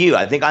like you.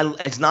 I think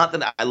it's not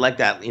that I like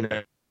that.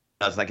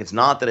 It's like it's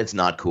not that it's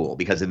not cool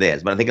because it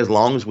is. But I think as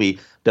long as we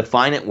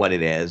define it what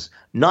it is,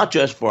 not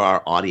just for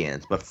our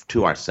audience, but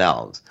to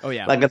ourselves. Oh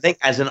yeah. Like I think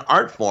as an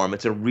art form,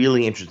 it's a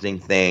really interesting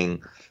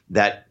thing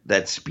that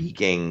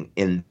speaking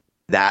in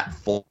that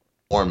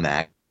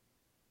format.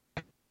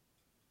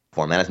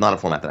 It's not a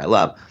format that I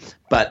love,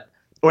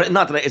 or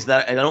not that it's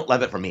that I don't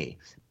love it for me,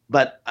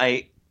 but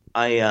I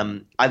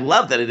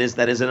love that it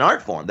is an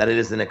art form, that it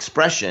is an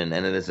expression,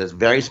 and it is a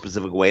very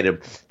specific way to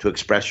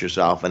express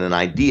yourself and an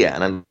idea.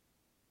 And I'm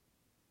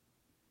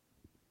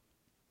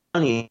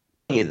telling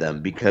you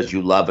them because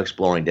you love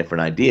exploring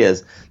different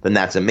ideas, then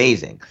that's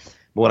amazing.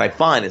 But what I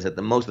find is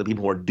that most of the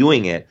people who are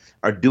doing it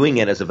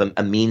as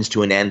a means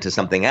to an end to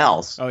something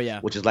else. Oh yeah.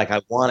 Which is like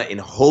I want it in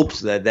hopes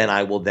that then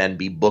I will then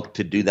be booked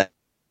to do that.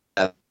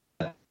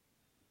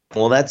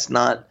 Well, that's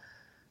not.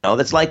 No,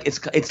 that's like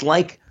it's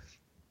like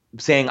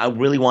saying I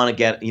really want to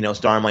get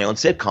star in my own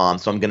sitcom,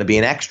 so I'm going to be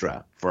an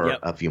extra for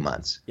a few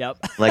months. Yep.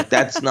 Like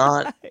that's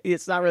not.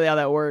 It's not really how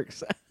that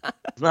works.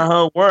 It's not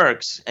how it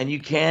works, and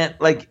you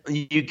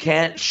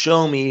can't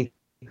show me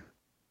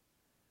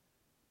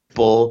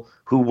people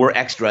who were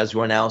extras who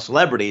are now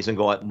celebrities and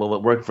go, well,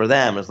 it worked for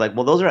them. It's like,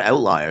 well, those are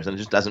outliers, and it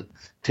just doesn't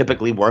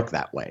typically work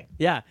that way.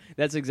 Yeah,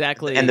 that's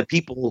exactly. And the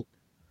people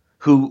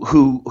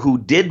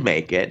who did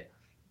make it,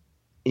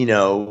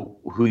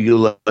 who you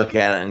look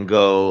at and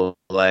go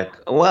like,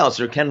 well,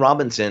 Sir Ken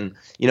Robinson,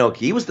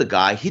 he was the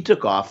guy. He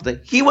took off.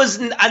 He was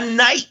a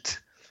knight.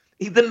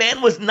 The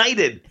man was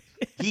knighted.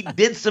 He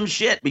did some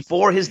shit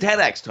before his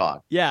TEDx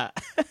talk. Yeah.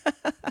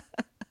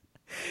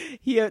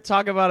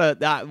 Talk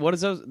about what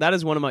is those? That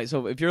is one of my.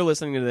 So if you're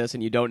listening to this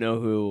and you don't know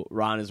who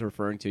Ron is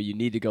referring to, you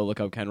need to go look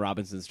up Ken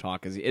Robinson's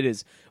talk, because it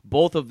is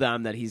both of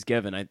them that he's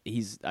given. At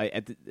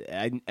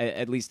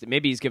least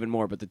maybe he's given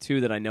more, but the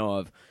two that I know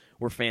of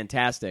were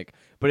fantastic.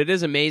 But it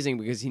is amazing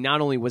because he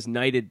not only was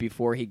knighted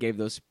before he gave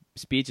those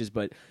speeches,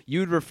 but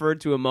you'd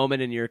referred to a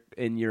moment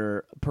in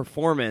your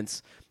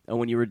performance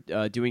when you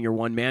were doing your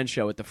one-man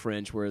show at the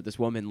Fringe, where this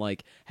woman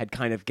had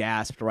kind of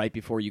gasped right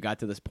before you got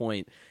to this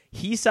point.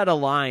 He said a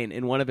line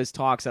in one of his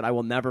talks that I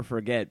will never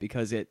forget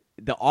because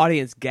the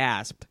audience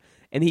gasped,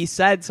 and he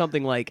said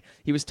something like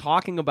he was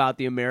talking about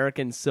the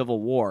American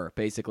Civil War,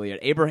 basically, at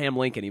Abraham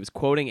Lincoln. He was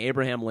quoting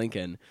Abraham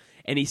Lincoln,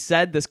 and he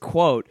said this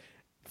quote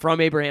from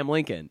Abraham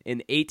Lincoln in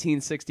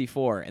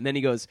 1864. And then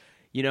he goes,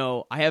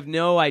 I have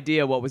no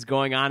idea what was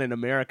going on in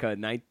America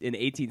in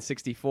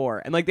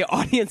 1864. And like the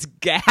audience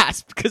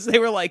gasped because they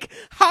were like,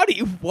 how do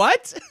you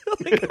like,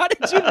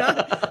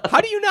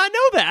 how do you not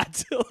know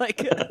that?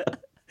 Like,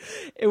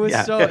 it was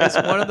it's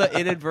one of the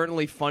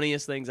inadvertently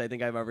funniest things I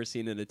think I've ever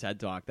seen in a TED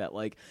Talk, that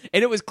like,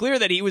 and it was clear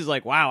that he was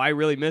like, wow, I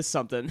really missed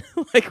something.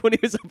 Like when he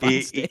was up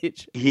on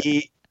stage.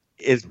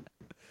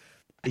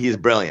 He's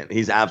brilliant.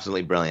 He's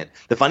absolutely brilliant.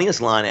 The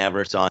funniest line I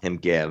ever saw him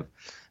give,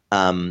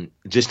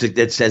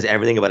 that says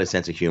everything about his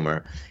sense of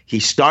humor. He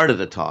started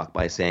the talk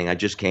by saying, I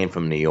just came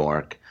from New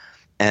York.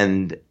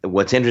 And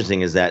what's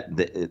interesting is that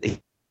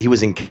he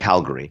was in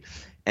Calgary.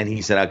 And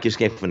he said, I just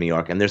came from New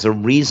York. And there's a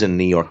reason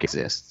New York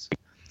exists.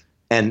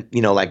 And,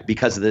 like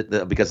because of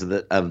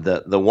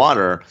the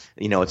water,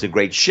 it's a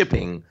great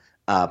shipping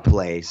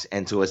place.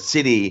 And so a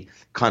city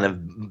kind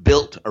of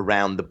built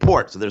around the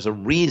port. So there's a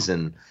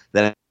reason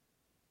that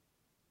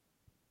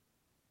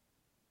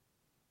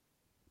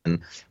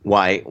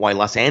why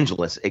Los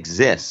Angeles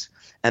exists,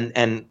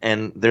 and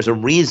there's a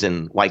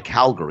reason why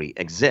Calgary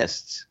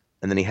exists.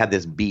 And then he had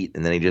this beat,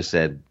 and then he just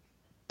said,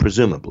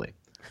 presumably,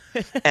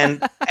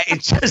 and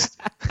it's just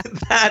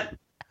that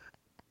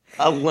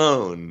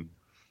alone,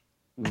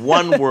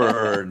 one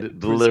word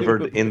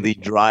delivered in the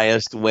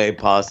driest way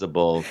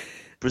possible,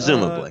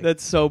 presumably.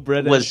 That's so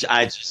British.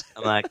 I'm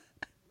like,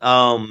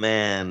 oh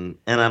man,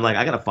 and I'm like,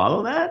 I gotta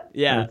follow that.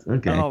 Yeah.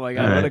 Okay. Oh my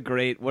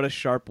god, what a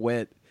sharp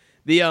wit.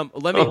 But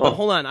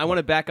hold on. I want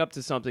to back up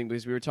to something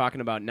because we were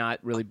talking about not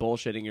really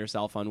bullshitting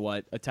yourself on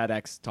what a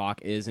TEDx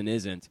talk is and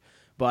isn't.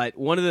 But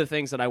one of the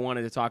things that I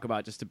wanted to talk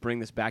about, just to bring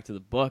this back to the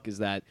book, is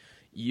that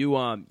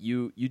you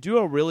do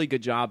a really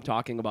good job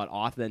talking about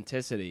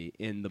authenticity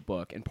in the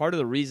book. And part of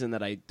the reason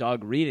that I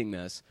dug reading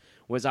this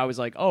was I was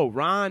like, oh,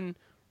 Ron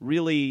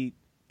really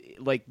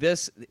like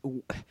this.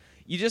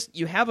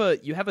 You have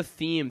a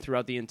theme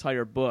throughout the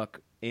entire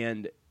book,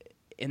 and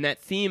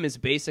that theme is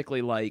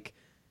basically like,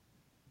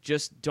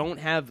 just don't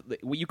have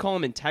what you call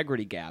them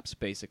integrity gaps,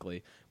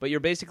 basically. But you're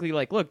basically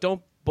like, look,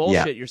 don't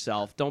bullshit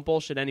yourself. Don't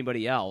bullshit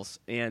anybody else.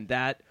 And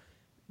that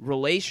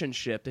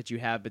relationship that you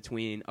have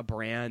between a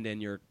brand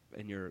and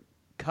your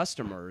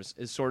customers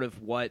is sort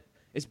of what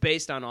is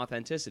based on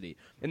authenticity.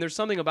 And there's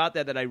something about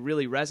that I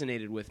really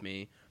resonated with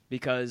me,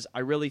 because I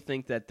really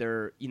think that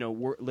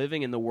we're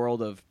living in the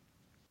world of,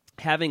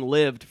 having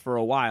lived for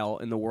a while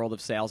in the world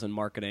of sales and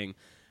marketing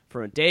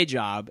for a day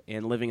job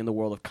and living in the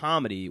world of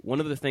comedy.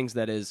 One of the things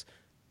that is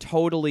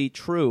totally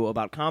true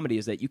about comedy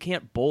is that you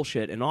can't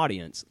bullshit an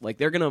audience. Like,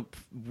 they're going to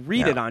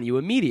read it on you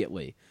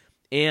immediately.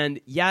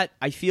 And yet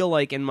I feel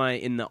like in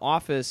the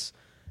offices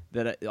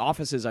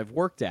I've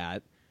worked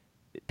at,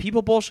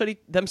 people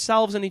bullshit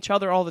themselves and each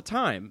other all the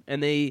time.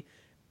 And they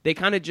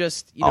kind of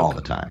just, all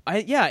the time.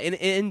 An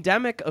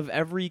endemic of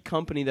every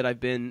company that I've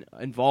been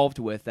involved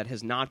with that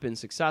has not been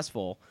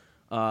successful,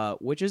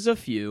 which is a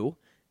few,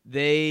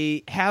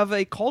 they have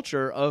a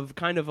culture of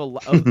kind of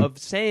of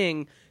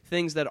saying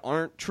things that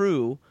aren't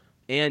true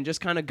and just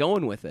kind of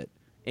going with it.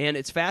 And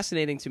it's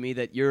fascinating to me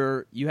that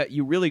you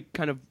really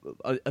kind of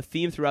a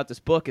theme throughout this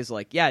book is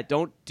like, yeah,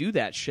 don't do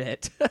that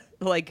shit.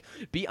 Like,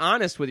 be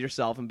honest with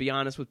yourself and be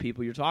honest with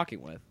people you're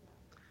talking with.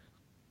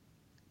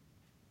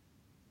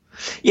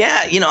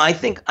 Yeah, I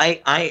think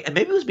I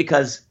maybe it was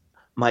because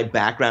my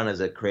background as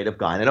a creative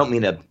guy, and I don't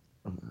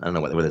know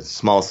whether it's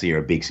small C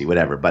or big C,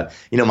 whatever, but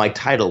my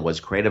title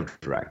was creative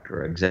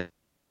director.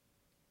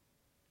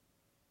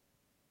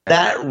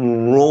 That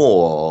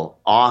role,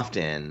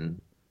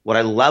 often, what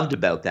I loved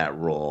about that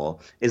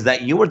role is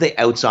that you were the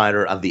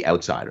outsider of the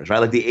outsiders, right?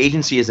 Like, the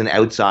agency is an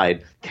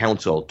outside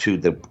counsel to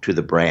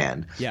the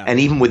brand. Yeah. And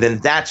even within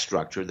that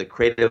structure, the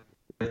creative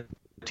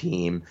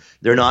team,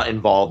 they're not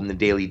involved in the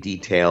daily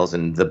details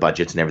and the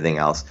budgets and everything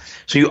else.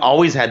 So you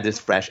always had this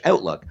fresh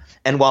outlook.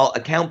 And while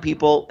account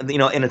people, and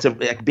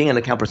being an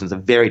account person is a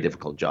very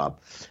difficult job,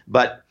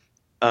 but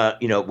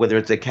whether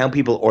it's account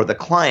people or the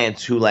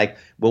clients who like,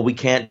 well, we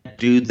can't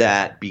do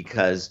that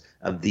because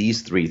of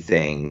these three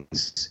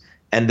things.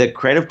 And the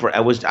creative,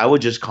 I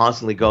would just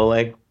constantly go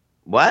like,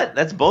 what?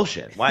 That's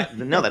bullshit. Why?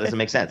 No, that doesn't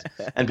make sense.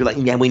 And be like,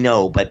 yeah, we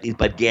know, but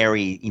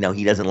Gary,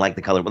 he doesn't like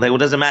the color. But it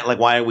doesn't matter. Like,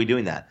 why are we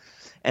doing that?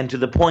 And to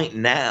the point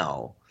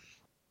now,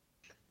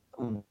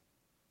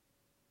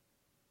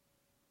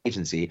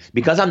 agency,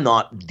 because I'm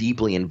not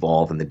deeply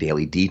involved in the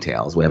daily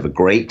details, we have a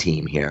great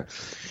team here.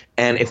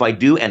 And if I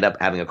do end up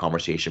having a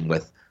conversation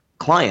with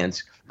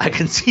clients, I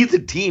can see the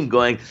team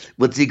going,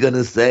 what's he going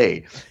to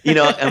say?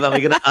 Am I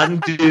going to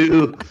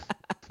undo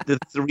the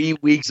 3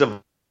 weeks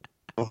of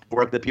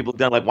work that people have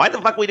done? Like, why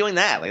the fuck are we doing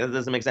that? Like, that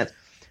doesn't make sense.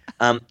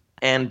 But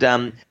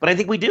I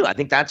think we do. I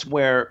think that's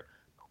where,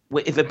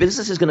 if a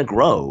business is going to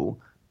grow,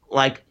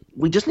 like,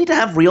 we just need to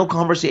have real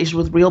conversations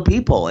with real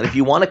people. And if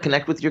you want to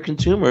connect with your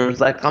consumers,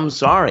 like, I'm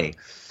sorry.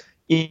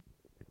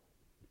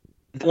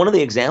 One of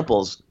the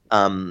examples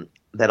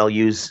that I'll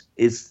use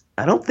is,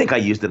 I don't think I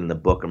used it in the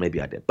book, or maybe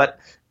I did, but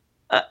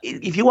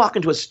if you walk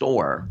into a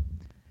store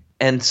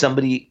and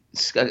a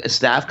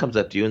staff comes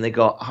up to you and they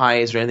go, hi,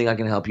 is there anything I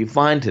can help you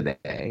find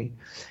today?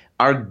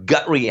 our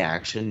gut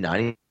reaction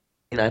 99%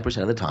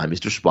 of the time is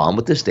to respond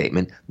with the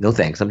statement, no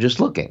thanks, I'm just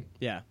looking.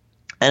 Yeah.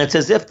 And it's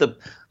as if the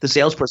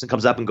salesperson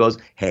comes up and goes,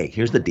 hey,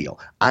 here's the deal.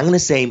 I'm going to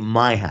say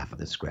my half of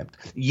the script.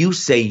 You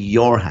say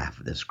your half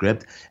of the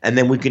script, and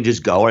then we can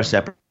just go our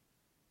separate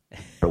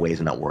ways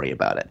and not worry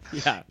about it.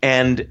 Yeah.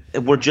 And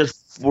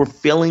we're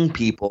filling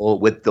people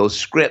with those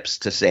scripts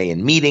to say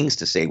in meetings,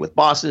 to say with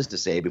bosses, to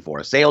say before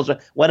a sales,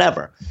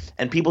 whatever.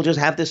 And people just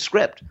have this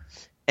script.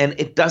 And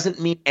it doesn't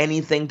mean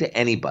anything to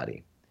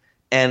anybody.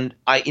 And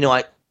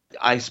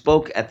I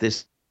spoke at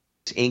this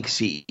Inc.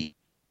 CEO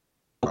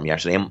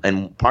yesterday,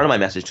 and part of my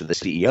message to the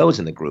CEOs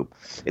in the group,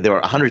 there were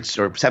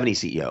 170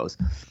 CEOs,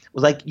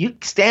 was like, you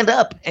stand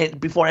up and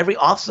before every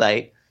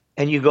offsite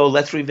and you go,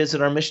 let's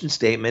revisit our mission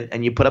statement,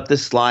 and you put up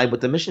this slide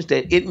with the mission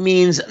statement. It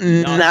means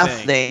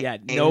nothing. Yeah,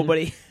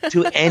 nobody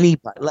to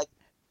anybody, like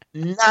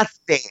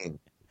nothing.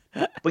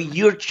 But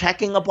you're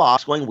checking a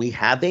box going, we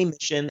have a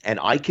mission and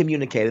I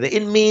communicated it.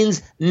 It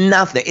means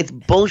nothing. It's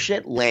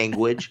bullshit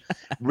language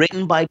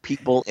written by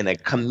people in a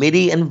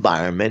committee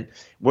environment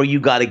where you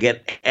got to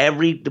get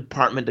every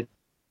department to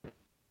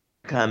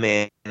come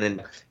in.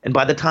 And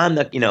by the time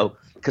that,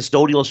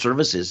 custodial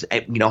services,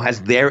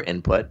 has their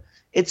input,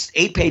 it's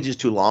 8 pages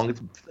too long.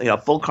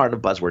 It's, full card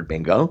of buzzword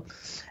bingo.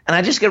 And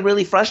I just get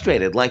really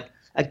frustrated. Like,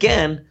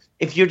 again,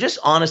 if you're just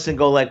honest and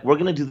go like, we're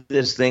going to do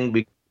this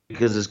thing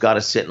because it's got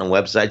to sit on a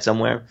website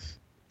somewhere,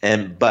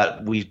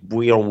 but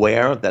we are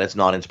aware that it's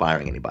not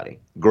inspiring anybody.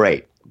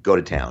 Great, go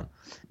to town.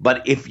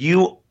 But if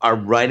you are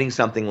writing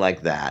something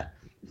like that,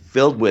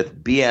 filled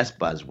with BS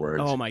buzzwords,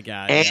 oh my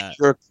God, and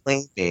you're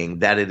claiming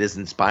that it is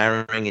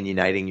inspiring and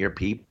uniting your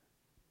people,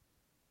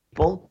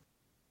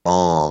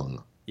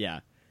 wrong. Yeah.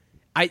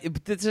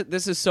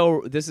 This is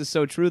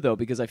so true though,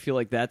 because I feel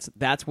like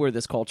that's where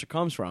this culture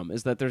comes from,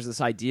 is that there's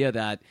this idea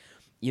that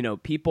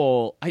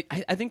people,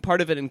 I think part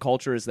of it in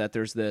culture is that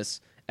there's this,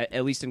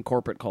 at least in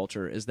corporate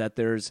culture, is that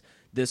there's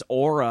this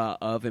aura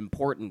of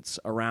importance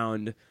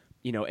around,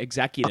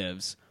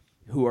 executives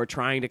who are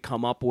trying to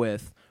come up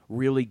with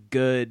really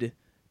good,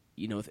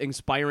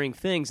 inspiring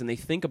things, and they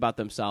think about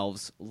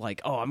themselves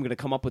like, oh, I'm going to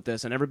come up with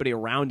this, and everybody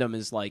around them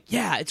is like,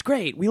 yeah, it's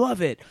great, we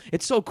love it,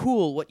 it's so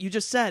cool what you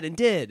just said and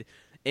did.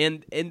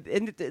 And then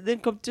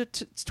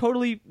it's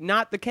totally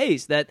not the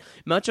case. That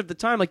much of the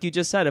time, like you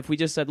just said, if we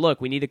just said, look,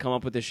 we need to come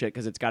up with this shit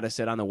because it's got to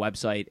sit on the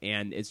website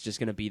and it's just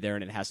going to be there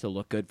and it has to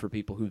look good for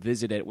people who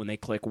visit it when they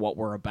click what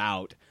we're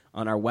about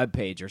on our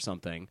webpage or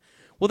something,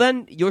 well,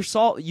 then you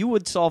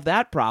would solve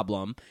that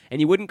problem,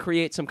 and you wouldn't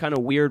create some kind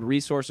of weird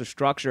resource or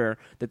structure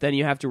that then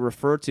you have to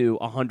refer to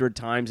 100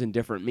 times in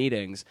different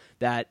meetings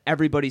that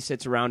everybody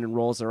sits around and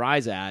rolls their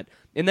eyes at.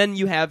 And then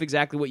you have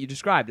exactly what you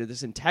described,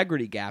 this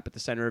integrity gap at the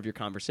center of your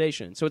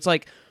conversation. So it's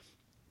like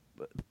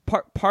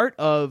part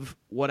of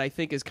what I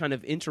think is kind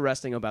of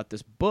interesting about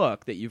this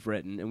book that you've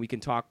written, and we can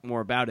talk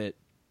more about it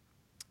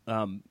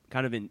kind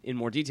of in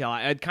more detail.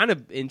 I'm kind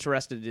of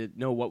interested to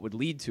know what would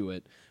lead to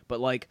it,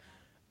 but like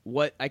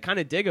what I kind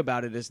of dig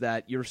about it is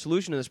that your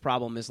solution to this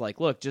problem is like,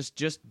 look, just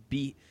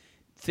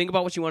think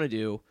about what you want to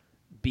do,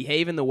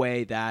 behave in the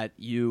way that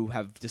you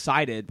have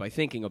decided by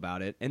thinking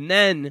about it, and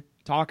then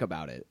talk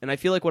about it. And I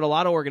feel like what a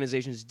lot of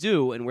organizations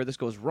do, and where this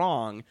goes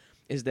wrong,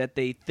 is that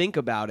they think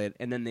about it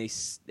and then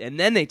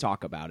they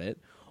talk about it,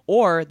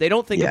 or they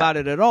don't think about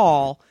it at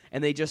all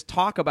and they just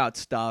talk about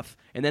stuff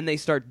and then they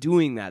start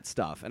doing that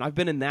stuff. And I've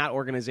been in that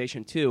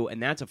organization too,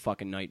 and that's a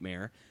fucking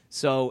nightmare.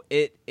 So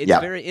it's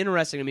very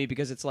interesting to me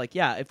because it's like,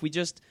 if we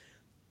just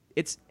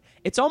it's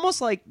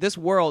almost like this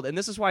world, and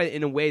this is why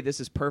in a way this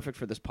is perfect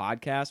for this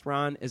podcast,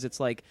 Ron, is it's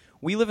like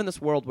we live in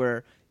this world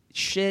where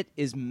shit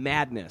is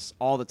madness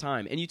all the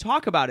time. And you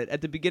talk about it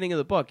at the beginning of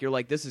the book. You're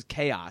like, this is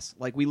chaos.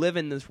 Like, we live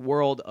in this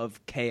world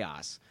of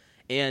chaos.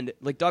 And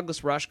like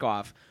Douglas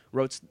Rushkoff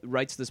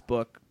writes this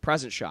book,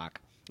 Present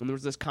Shock. And there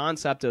was this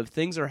concept of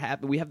things are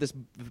happening. We have this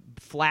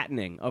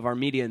flattening of our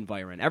media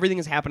environment. Everything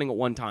is happening at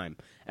one time.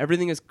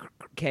 Everything is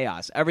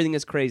chaos. Everything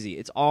is crazy.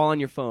 It's all on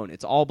your phone.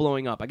 It's all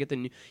blowing up. I get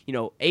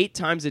 8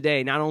 times a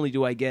day. Not only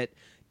do I get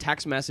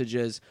text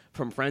messages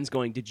from friends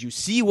going, did you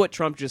see what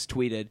Trump just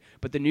tweeted?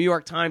 But the New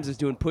York Times is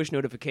doing push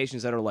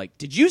notifications that are like,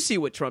 did you see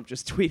what Trump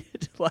just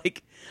tweeted?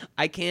 Like,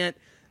 I can't,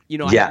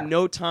 I have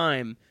no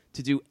time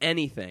to do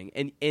anything.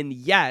 And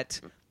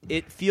yet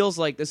it feels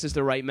like this is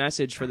the right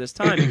message for this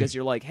time because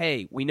you're like,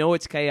 hey, we know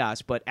it's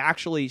chaos, but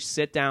actually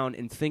sit down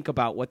and think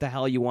about what the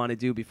hell you want to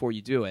do before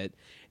you do it.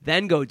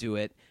 Then go do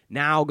it.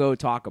 Now go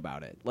talk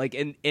about it. Like,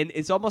 and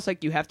it's almost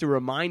like you have to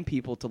remind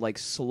people to like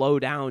slow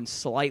down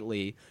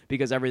slightly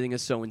because everything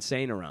is so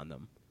insane around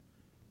them.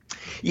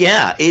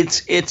 Yeah,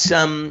 it's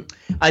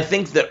I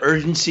think the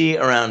urgency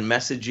around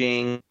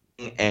messaging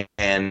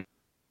and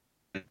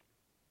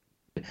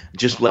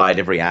just light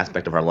every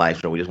aspect of our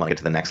life, so we just want to get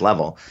to the next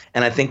level.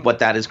 And I think what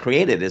that has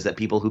created is that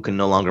people who can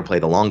no longer play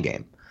the long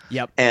game.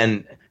 Yep.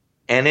 And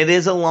it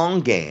is a long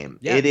game.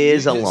 Yeah, it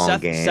is a long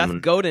game.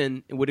 Seth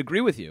Godin would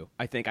agree with you,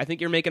 I think. I think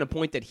you're making a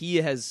point that he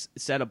has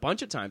said a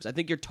bunch of times. I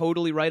think you're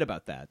totally right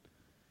about that.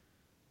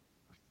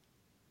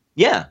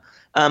 Yeah.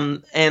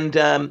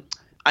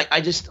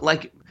 I just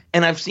like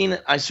And I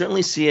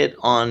certainly see it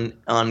on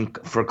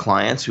for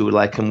clients who are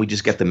like, can we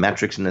just get the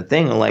metrics and the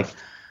thing? And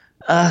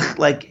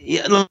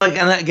yeah,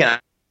 and again,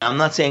 I'm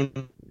not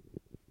saying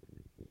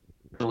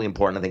really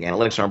important. I think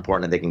analytics are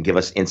important and they can give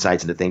us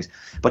insights into things,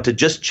 but to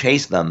just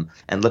chase them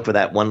and look for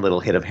that one little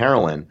hit of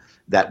heroin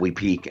that we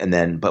peak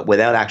but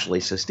without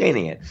actually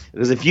sustaining it.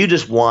 Because if you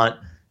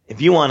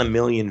want a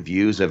million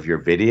views of your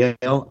video,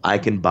 I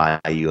can buy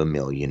you a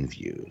million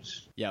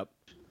views. Yep.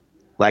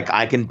 Like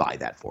I can buy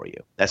that for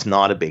you. That's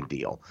not a big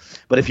deal.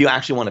 But if you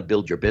actually want to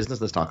build your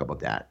business, let's talk about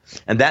that.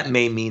 And that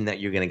may mean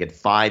that you're going to get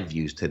 5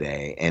 views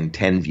today and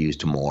 10 views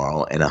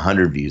tomorrow and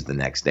 100 views the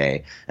next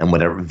day, and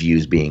whatever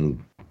views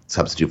being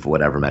substitute for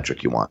whatever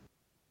metric you want.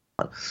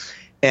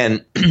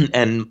 And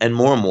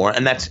more and more.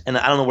 And I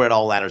don't know where it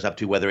all ladders up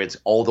to, whether it's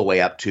all the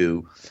way up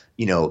to,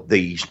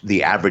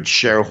 the average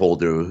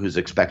shareholder who's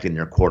expecting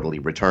their quarterly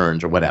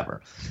returns or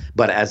whatever.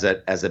 But as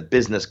a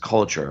business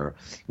culture,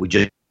 we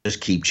just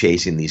keep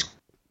chasing these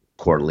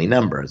quarterly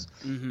numbers.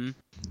 Mm-hmm.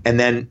 And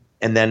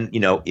then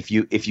if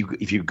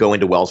you go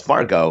into Wells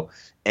Fargo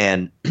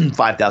and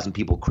 5,000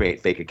 people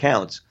create fake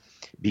accounts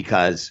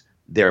because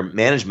their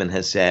management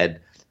has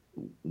said,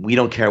 we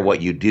don't care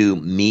what you do,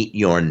 meet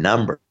your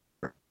numbers.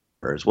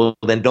 Well,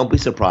 then don't be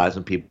surprised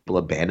when people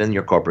abandon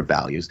your corporate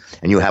values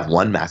and you have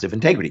one massive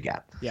integrity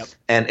gap. Yep.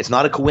 And it's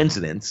not a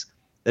coincidence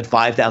that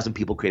 5,000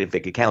 people created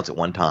fake accounts at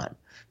one time.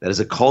 That is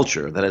a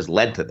culture that has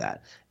led to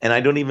that. And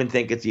I don't even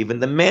think it's even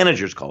the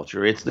manager's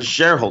culture. It's the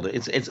shareholder.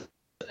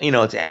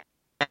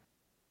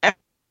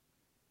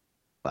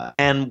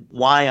 And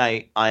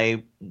why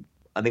I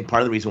think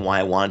part of the reason why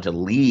I wanted to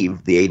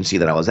leave the agency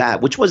that I was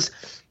at, which was,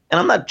 and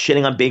I'm not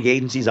shitting on big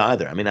agencies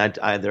either. I mean,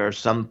 there are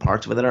some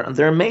parts of it that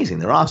they're amazing.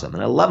 They're awesome.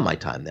 And I love my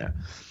time there.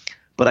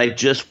 But I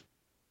just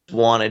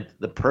wanted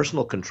the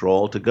personal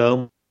control to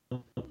go,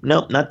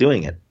 no, not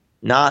doing it.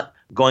 Not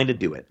going to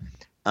do it.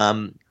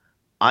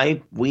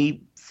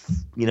 We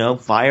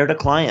fired a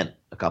client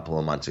a couple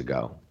of months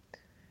ago,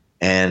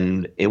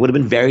 and it would have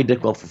been very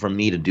difficult for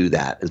me to do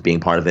that as being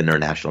part of an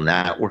international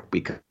network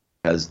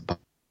because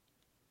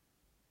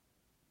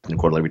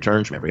quarterly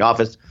returns from every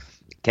office,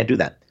 can't do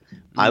that.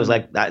 I was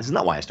like, this is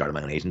not why I started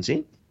my own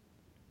agency.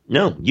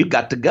 No, you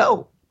got to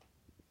go.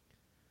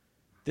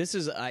 This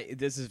is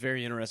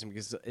very interesting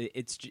because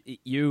it's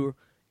you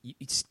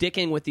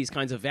sticking with these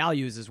kinds of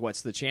values is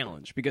what's the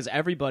challenge, because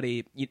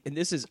everybody, and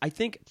this is I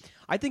think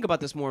about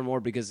this more and more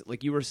because,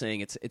 like you were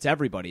saying, it's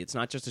everybody. It's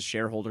not just a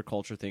shareholder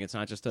culture thing. It's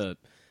not just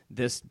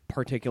this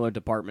particular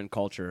department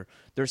culture.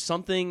 There's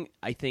something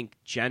I think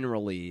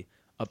generally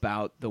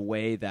about the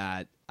way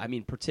that, I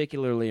mean,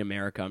 particularly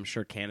America, I'm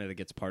sure Canada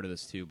gets part of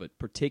this too, but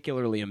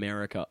particularly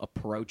America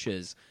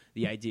approaches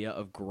the idea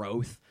of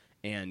growth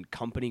and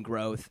company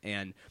growth.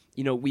 And,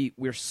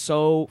 we're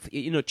so,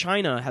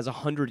 China has a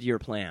 100-year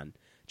plan.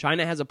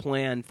 China has a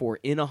plan for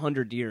in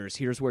 100 years,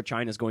 here's where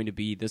China's going to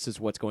be. This is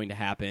what's going to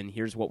happen.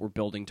 Here's what we're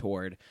building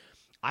toward.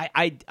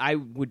 I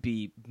would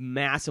be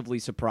massively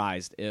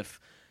surprised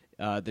if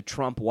the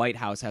Trump White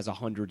House has a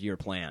 100-year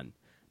plan.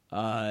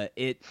 I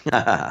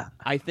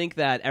think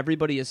that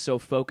everybody is so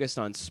focused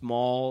on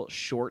small,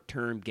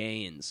 short-term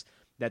gains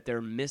that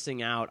they're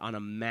missing out on a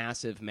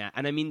massive,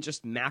 and I mean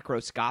just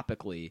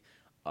macroscopically,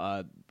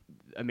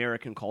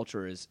 American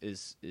culture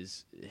has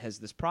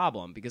this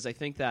problem, because I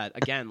think that,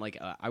 again, like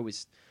I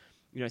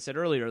said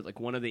earlier, like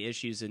one of the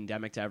issues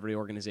endemic to every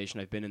organization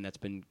I've been in that's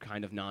been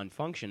kind of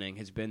non-functioning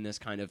has been this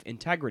kind of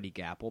integrity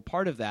gap. Well,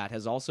 part of that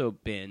has also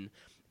been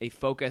a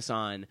focus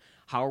on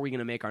how are we going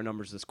to make our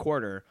numbers this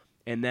quarter.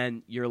 And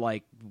then you're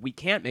like, we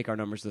can't make our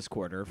numbers this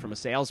quarter from a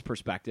sales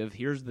perspective.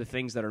 Here's the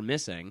things that are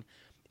missing.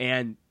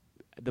 And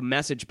the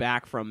message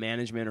back from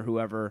management or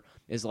whoever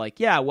is like,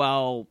 yeah,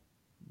 well,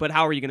 but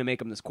how are you going to make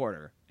them this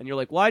quarter? And you're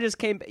like, well, I just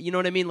came, you know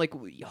what I mean? Like,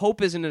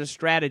 hope isn't a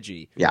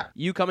strategy. Yeah.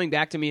 You coming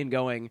back to me and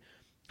going,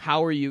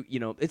 how are you,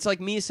 it's like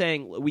me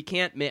saying,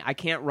 I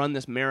can't run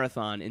this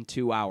marathon in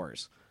 2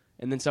 hours.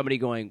 And then somebody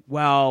going,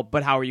 well,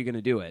 but how are you going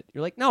to do it?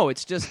 You're like, no,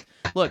 it's just,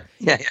 look.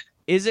 Yeah.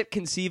 Is it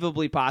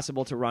conceivably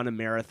possible to run a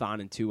marathon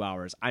in 2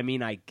 hours? I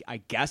mean, I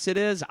guess it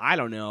is. I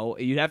don't know.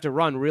 You'd have to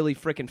run really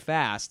freaking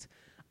fast.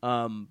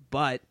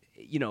 But,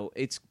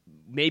 it's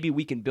maybe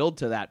we can build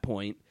to that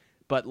point.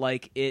 But,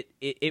 like,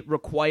 it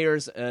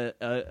requires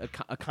a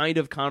kind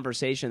of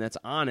conversation that's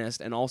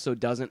honest and also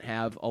doesn't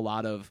have a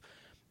lot of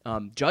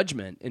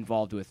judgment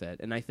involved with it.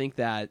 And I think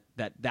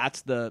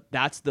that's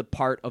the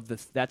part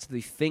of that's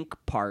the think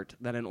part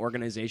that an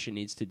organization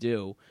needs to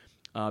do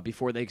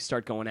before they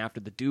start going after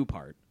the do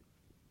part.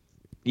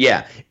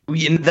 Yeah,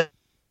 that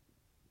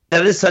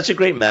is such a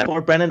great metaphor,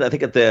 Brendan. I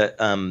think at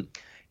the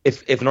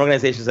if an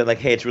organization said like,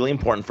 hey, it's really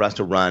important for us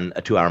to run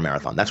a 2-hour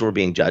marathon. That's what we're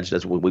being judged.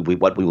 That's what we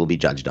will be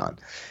judged on.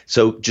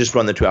 So just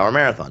run the 2-hour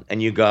marathon.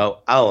 And you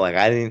go, oh, like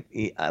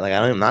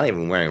I'm not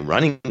even wearing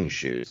running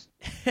shoes.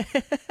 It's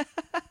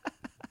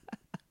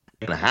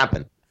gonna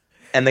happen.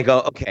 And they go,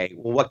 okay,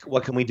 well,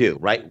 what can we do,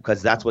 right?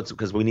 Because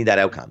because we need that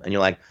outcome. And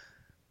you're like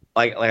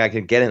I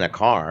could get in a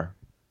car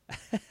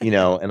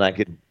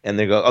And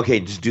they go, okay,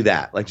 just do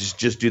that. Like,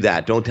 just do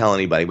that. Don't tell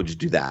anybody, but just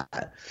do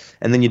that.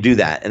 And then you do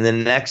that. And then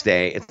the next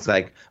day, it's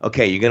like,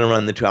 okay, you're going to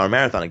run the 2 hour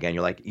marathon again.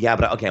 You're like, yeah,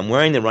 but okay, I'm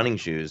wearing the running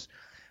shoes,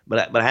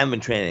 but I haven't been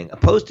training.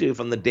 Opposed to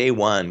from the day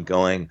one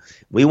going,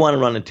 we want to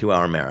run a 2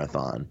 hour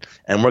marathon,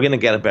 and we're going to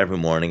get up every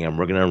morning and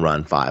we're going to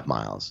run 5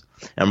 miles,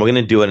 and we're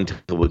going to do it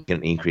until we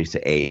can increase to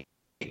 8,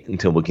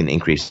 until we can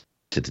increase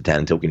to 10,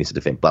 until we can increase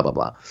to 15, blah blah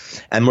blah,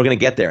 and we're going to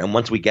get there. And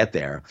once we get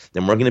there,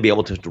 then we're going to be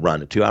able to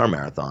run a 2 hour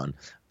marathon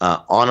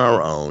on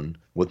our own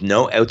with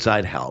no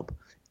outside help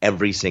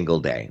every single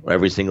day, or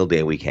every single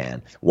day we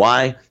can.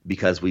 Why?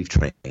 Because we've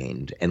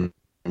trained and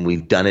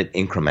we've done it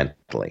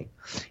incrementally.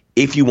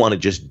 If you want to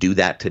just do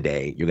that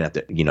today, you're gonna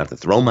have to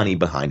throw money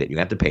behind it. You're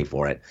gonna have to pay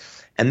for it,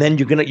 and then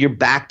you're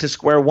back to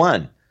square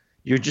one.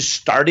 You're just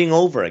starting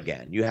over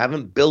again. You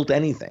haven't built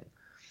anything.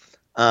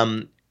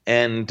 And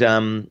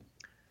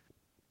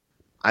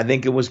I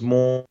think it was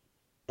more.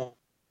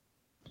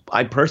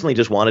 I personally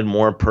just wanted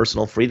more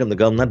personal freedom to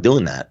go. I'm not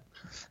doing that,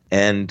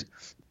 and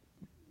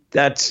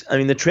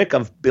the trick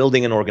of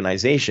building an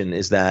organization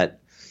is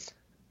that,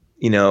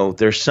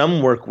 there's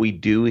some work we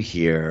do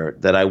here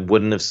that I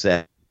wouldn't have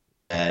said.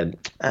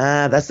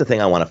 That's the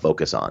thing I want to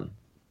focus on.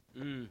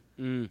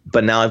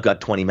 But now I've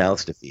got 20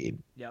 mouths to feed.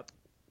 Yep.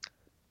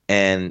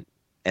 And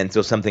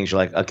so some things you're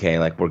like, okay,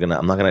 like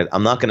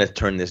I'm not gonna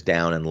turn this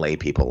down and lay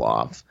people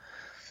off,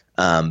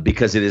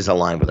 because it is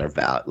aligned with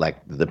our like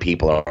the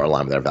people are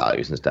aligned with our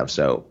values and stuff.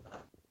 So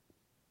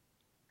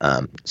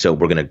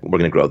we're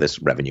gonna grow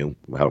this revenue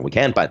however we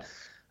can, but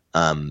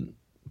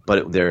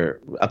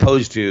they're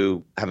opposed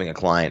to having a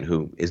client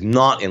who is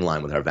not in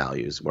line with our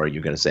values, where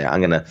you're going to say,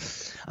 I'm going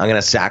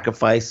to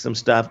sacrifice some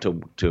stuff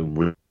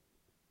to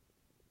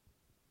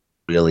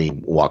really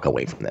walk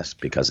away from this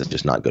because it's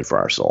just not good for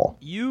our soul.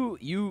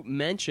 You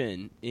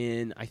mention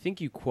I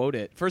think you quote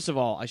it. First of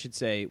all, I should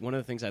say one of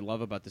the things I love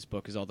about this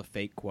book is all the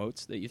fake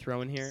quotes that you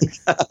throw in here.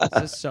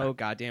 This is so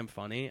goddamn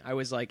funny. I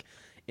was like,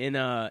 in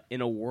a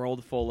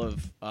world full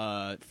of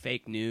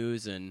fake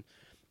news and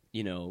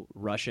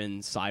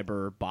Russian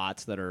cyber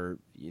bots that are,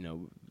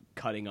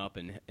 cutting up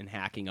and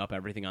hacking up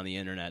everything on the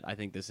internet. I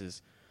think this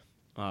is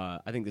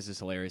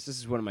hilarious. This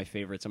is one of my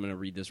favorites. I'm going to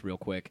read this real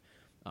quick.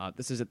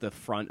 This is at the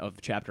front of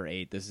chapter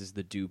 8. This is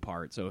the do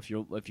part. So if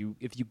you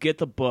get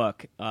the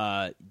book,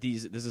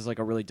 this is like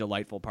a really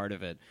delightful part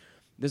of it.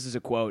 This is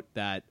a quote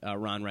that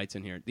Ron writes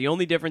in here. The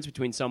only difference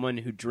between someone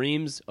who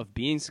dreams of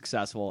being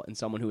successful and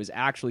someone who is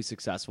actually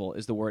successful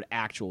is the word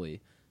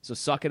actually. So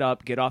suck it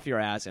up, get off your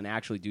ass, and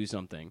actually do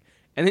something.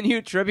 And then you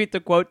attribute the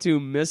quote to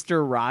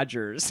Mr.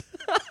 Rogers.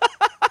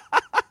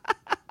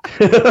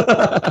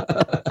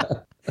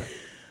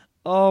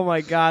 Oh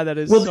my God, that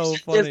is so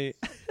funny.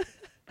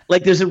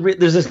 Like there's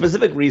a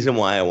specific reason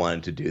why I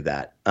wanted to do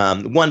that.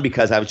 One,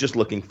 because I was just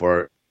looking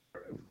for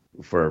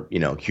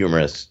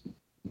humorous,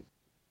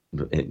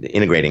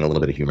 integrating a little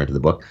bit of humor into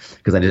the book,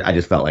 because I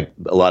just felt like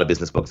a lot of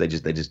business books they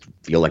just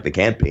feel like they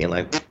can't be, and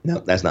like, no,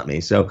 that's not me.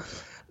 So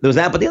there was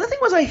that. But the other thing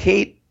was I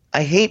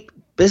hate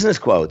business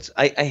quotes.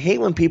 I hate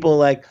when people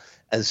like,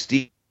 as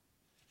Steve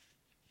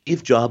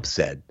Jobs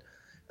said,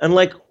 and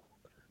like,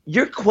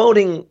 you're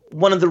quoting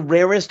one of the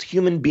rarest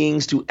human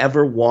beings to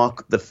ever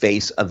walk the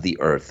face of the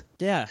earth.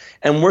 Yeah.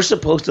 And we're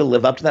supposed to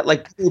live up to that.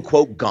 Like, people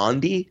quote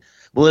Gandhi.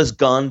 Well, as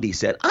Gandhi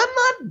said, I'm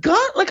not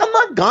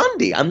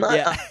Gandhi. I'm not.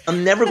 Yeah.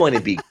 I'm never going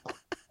to be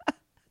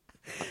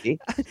Gandhi.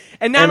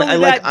 And not only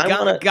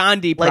that,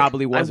 Gandhi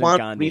probably wasn't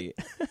Gandhi.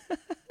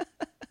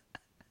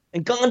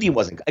 And Gandhi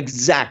wasn't.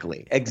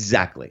 Exactly.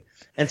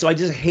 And so I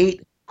just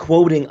hate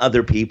quoting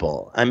other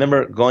people. I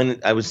remember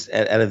I was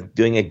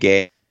doing a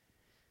gig,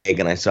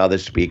 and I saw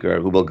this speaker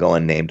who will go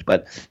unnamed,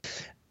 and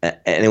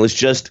it was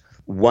just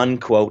one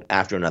quote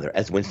after another,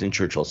 as Winston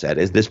Churchill said,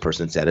 as this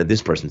person said, as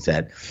this person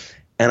said.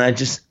 And I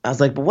was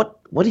like, but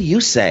what do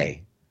you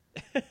say?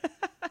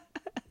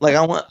 Like,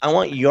 I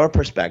want your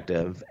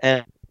perspective.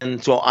 And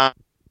so I'm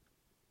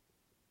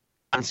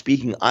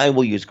speaking, I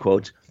will use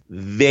quotes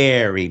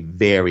very,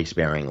 very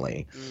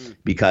sparingly,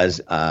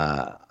 because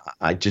I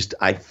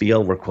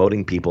feel we're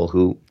quoting people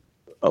who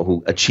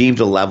achieved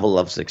a level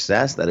of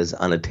success that is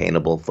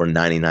unattainable for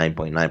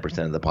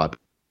 99.9% of the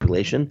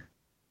population.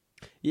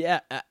 Yeah,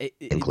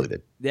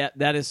 included.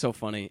 That is so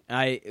funny.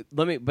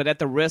 But at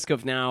the risk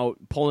of now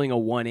pulling a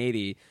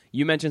 180,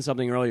 you mentioned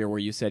something earlier where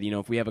you said,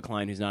 if we have a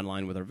client who's not in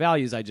line with our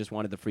values, I just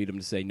wanted the freedom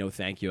to say no,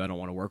 thank you. I don't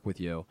want to work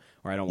with you,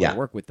 or I don't want to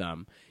work with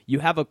them. You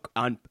have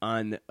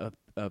on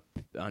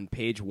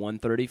page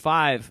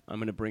 135. I'm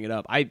going to bring it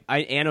up. I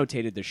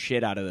annotated the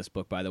shit out of this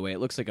book, by the way. It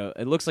looks like a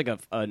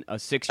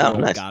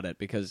 6-year-old got it,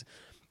 because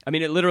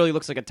it literally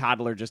looks like a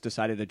toddler just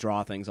decided to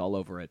draw things all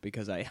over it,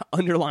 because I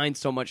underlined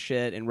so much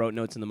shit and wrote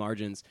notes in the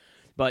margins.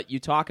 But you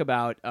talk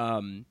about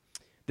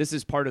this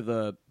is part of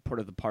the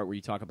part where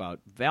you talk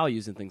about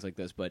values and things like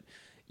this. But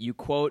you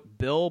quote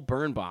Bill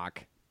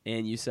Bernbach,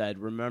 and you said,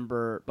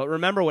 remember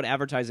what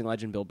advertising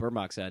legend Bill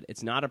Bernbach said: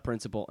 "It's not a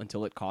principle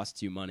until it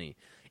costs you money."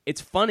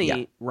 It's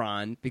funny,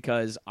 Ron,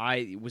 because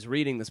I was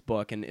reading this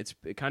book, and it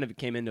kind of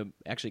came into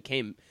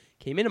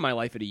my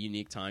life at a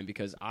unique time,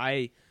 because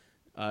I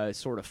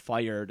sort of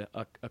fired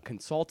a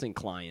consulting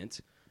client.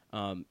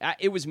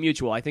 It was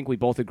mutual. I think we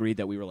both agreed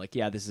that we were like,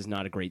 yeah, this is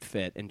not a great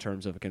fit in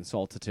terms of a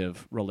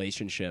consultative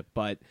relationship.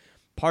 But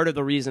part of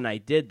the reason I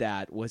did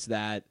that was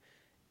that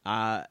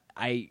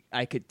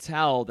I could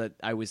tell that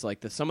I was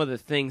like, some of the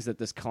things that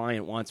this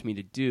client wants me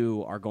to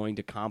do are going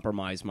to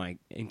compromise my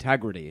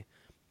integrity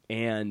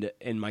and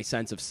my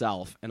sense of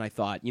self. And I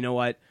thought, you know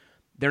what?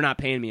 They're not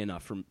paying me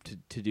enough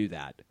to do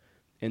that.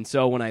 And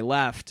so when I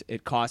left,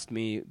 it cost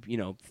me,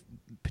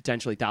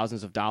 potentially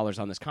thousands of dollars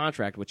on this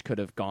contract, which could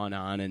have gone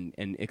on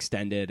and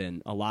extended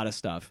and a lot of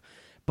stuff.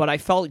 But I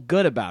felt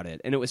good about it.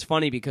 And it was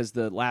funny because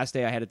the last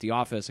day I had at the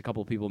office, a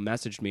couple of people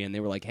messaged me and they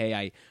were like, hey,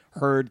 I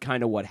heard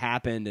kind of what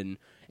happened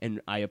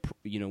and I,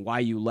 why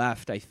you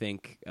left, I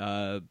think,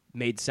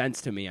 made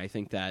sense to me. I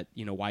think that,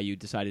 why you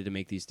decided to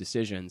make these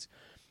decisions.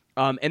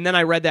 And then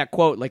I read that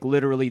quote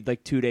literally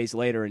 2 days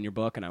later in your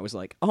book, and I was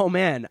like, oh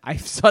man, I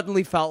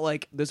suddenly felt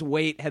like this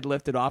weight had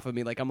lifted off of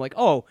me. I'm like,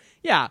 oh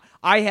yeah,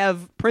 I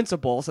have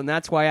principles, and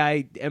that's why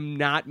I am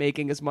not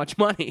making as much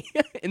money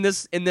in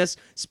this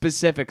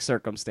specific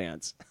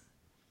circumstance.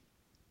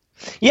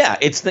 Yeah,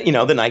 it's the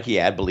Nike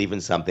ad, believe in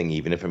something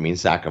even if it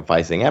means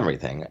sacrificing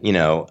everything.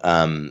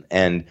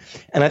 And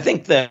I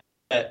think that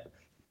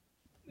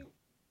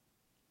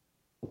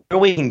where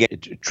we can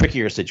get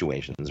trickier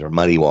situations or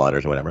muddy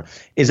waters or whatever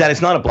is that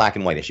it's not a black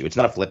and white issue. It's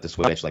not a flip the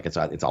switch, like it's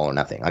all or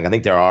nothing. I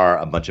think there are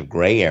a bunch of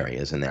gray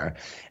areas in there,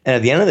 and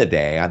at the end of the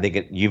day, I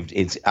think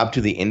it's up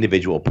to the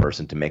individual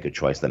person to make a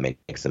choice that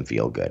makes them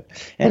feel good.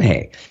 And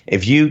hey,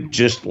 if you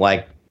just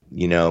like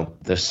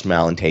the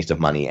smell and taste of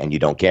money and you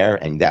don't care,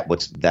 and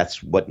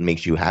that's what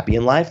makes you happy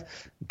in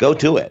life, go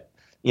to it.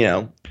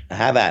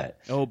 Have at it.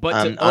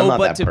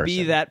 But to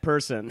be that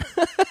person.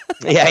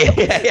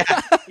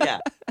 Yeah.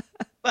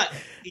 But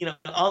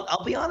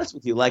I'll be honest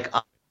with you. When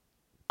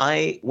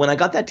I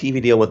got that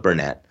TV deal with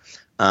Burnett,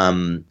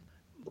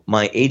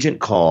 my agent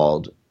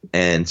called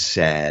and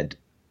said,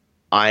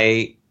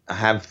 I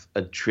have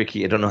a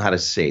tricky. I don't know how to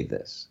say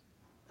this.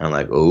 And I'm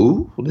like,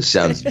 oh, this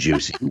sounds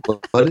juicy.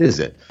 What is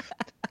it?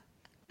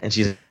 And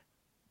she's,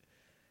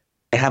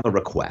 I have a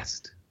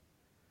request.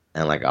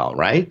 And I'm like, all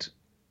right.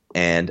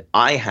 And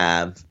I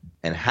have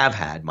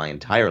had my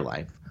entire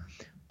life.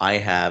 I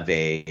have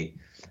a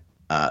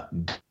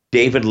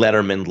David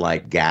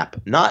Letterman-like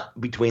gap, not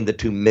between the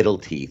two middle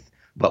teeth,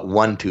 but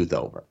one tooth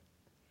over.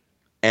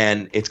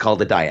 And it's called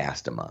a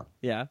diastema.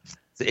 Yeah.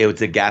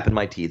 It's a gap in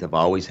my teeth. I've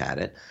always had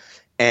it.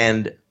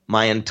 And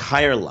my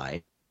entire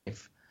life,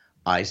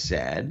 I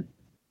said,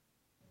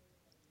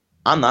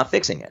 I'm not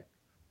fixing it.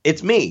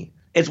 It's me.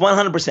 It's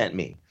 100%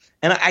 me.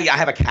 And I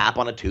have a cap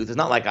on a tooth. It's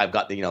not like I've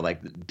got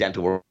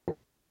dental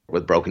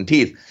with broken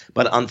teeth,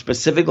 but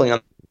specifically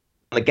on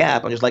the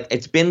gap, I'm just like,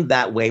 it's been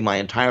that way my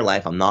entire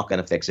life. I'm not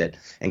going to fix it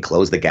and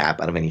close the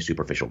gap out of any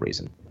superficial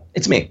reason.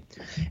 It's me.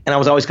 And I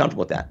was always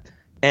comfortable with that.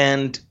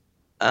 And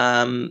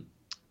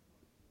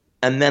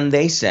then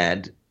they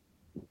said,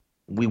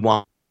 we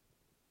want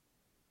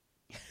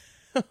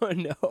oh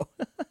no.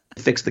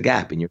 to fix the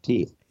gap in your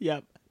teeth.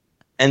 Yep.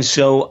 And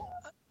so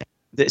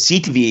the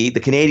CTV, the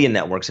Canadian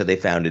network, said they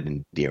found it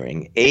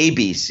endearing.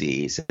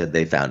 ABC said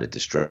they found it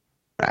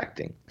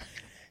distracting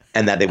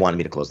and that they wanted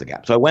me to close the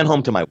gap. So I went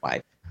home to my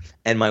wife.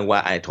 And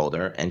I told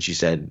her, and she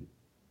said,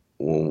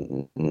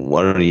 well,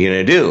 what are you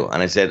going to do?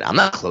 And I said, I'm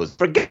not closed.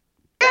 Forget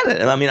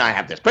it. And I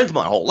have this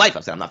principle my whole life. I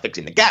said, I'm not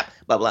fixing the gap,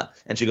 blah, blah.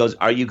 And she goes,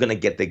 are you going to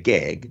get the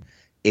gig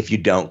if you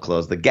don't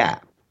close the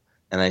gap?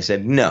 And I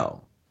said,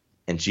 no.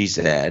 And she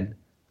said,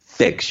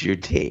 fix your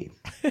teeth.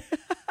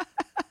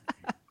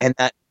 And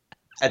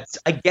that's,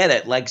 I get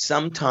it. Like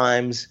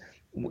sometimes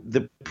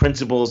the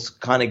principles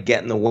kind of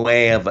get in the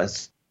way of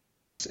us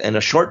in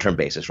a short-term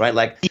basis, right?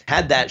 Like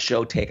had that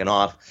show taken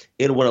off,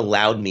 it would have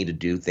allowed me to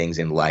do things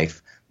in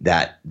life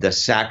that the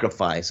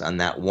sacrifice on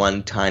that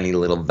one tiny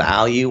little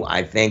value,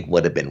 I think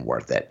would have been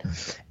worth it.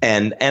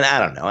 And I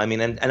don't know.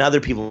 And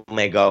other people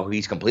may go,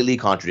 he's completely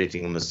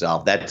contradicting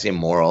himself. That's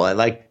immoral.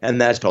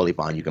 And that's totally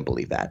fine. You can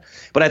believe that.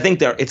 But I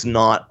think it's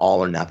not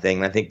all or nothing.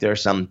 And I think there are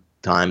some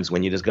times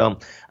when you just go,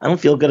 I don't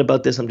feel good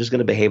about this. I'm just going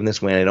to behave in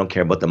this way. And I don't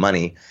care about the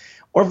money,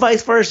 or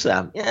vice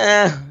versa.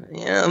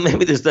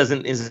 Maybe this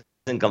isn't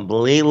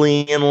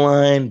completely in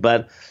line,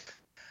 but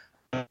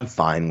I'm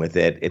fine with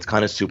it. It's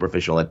kind of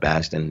superficial at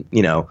best. And,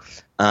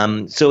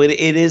 so it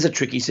is a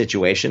tricky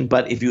situation.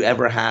 But if you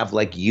ever have,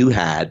 like you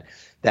had,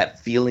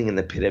 that feeling in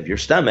the pit of your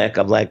stomach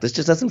of like, this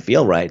just doesn't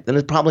feel right, then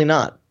it's probably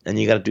not. And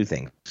you got to do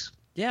things.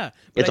 Yeah.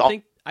 But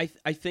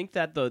I think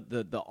that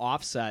the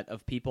offset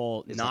of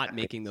people not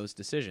making those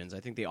decisions, I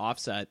think the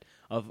offset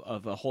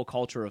of a whole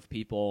culture of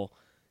people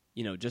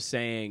just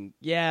saying,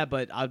 yeah,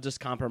 but I'll just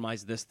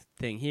compromise this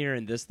thing here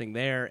and this thing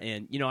there.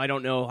 And, I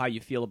don't know how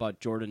you feel about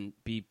Jordan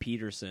B.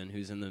 Peterson,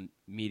 who's in the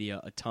media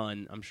a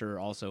ton. I'm sure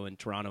also in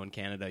Toronto and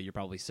Canada, you're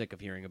probably sick of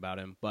hearing about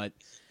him. But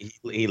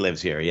he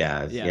lives here,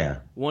 yeah.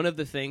 One of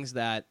the things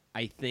that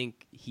I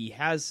think he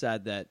has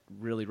said that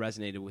really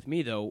resonated with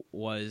me, though,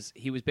 was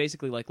he was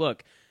basically like,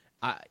 look,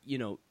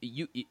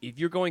 if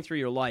you're going through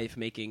your life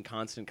making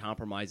constant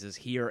compromises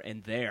here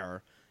and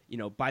there,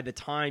 by the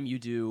time you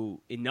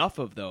do enough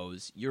of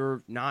those,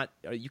 you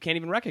can't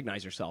even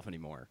recognize yourself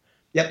anymore.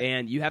 Yep.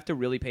 And you have to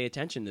really pay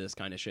attention to this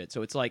kind of shit.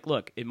 So it's like,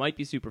 look, it might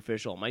be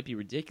superficial, it might be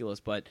ridiculous,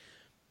 but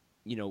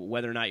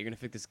whether or not you're going to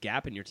fix this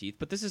gap in your teeth,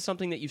 but this is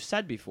something that you've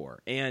said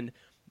before. And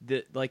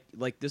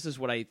this is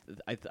what I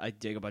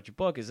dig about your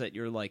book, is that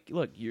you're like,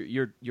 look,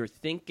 you're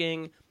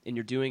thinking and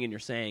you're doing and you're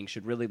saying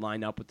should really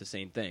line up with the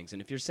same things.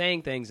 And if you're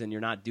saying things and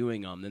you're not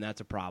doing them, then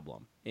that's a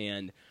problem.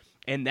 And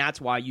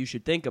that's why you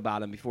should think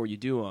about them before you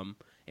do them.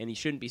 And you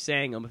shouldn't be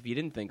saying them if you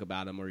didn't think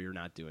about them or you're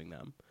not doing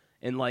them.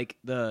 And like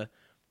I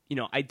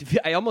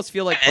almost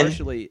feel like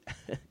partially.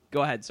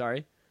 Go ahead.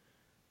 Sorry.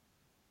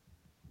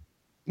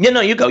 Yeah,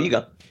 no, you go.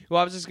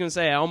 Well, I was just going to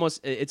say,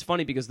 it's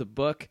funny because the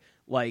book,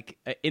 like,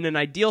 in an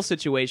ideal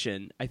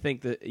situation, I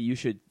think that you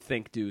should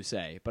think, do,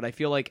 say. But I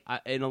feel like,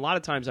 and a lot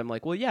of times I'm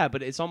like, well, yeah,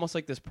 but it's almost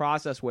like this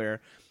process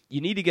where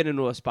you need to get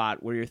into a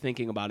spot where you're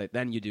thinking about it,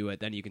 then you do it,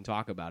 then you can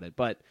talk about it.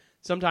 But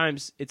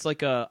sometimes it's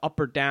like a up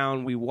or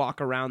down, we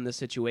walk around the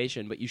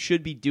situation, but you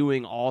should be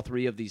doing all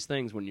three of these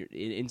things when you're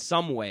in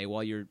some way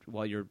while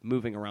you're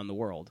moving around the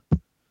world.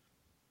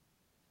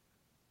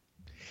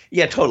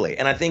 Yeah, totally.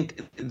 And I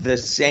think the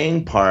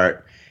saying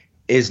part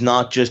is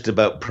not just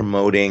about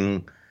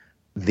promoting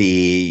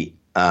the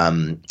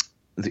stuff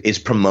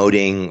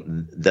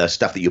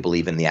that you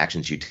believe in, the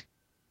actions you take,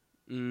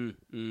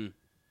 the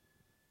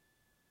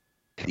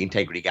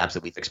integrity gaps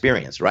that we've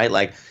experienced, right?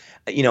 Like,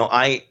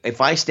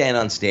 if I stand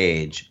on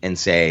stage and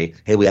say,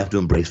 hey, we have to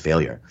embrace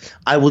failure,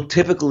 I will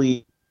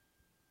typically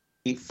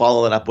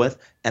follow it up with,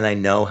 and I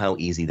know how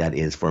easy that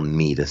is for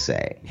me to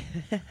say.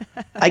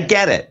 I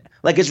get it.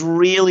 Like, it's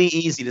really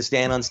easy to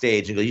stand on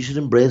stage and go, you should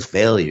embrace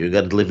failure. You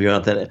got to live your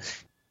authentic.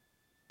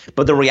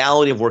 But the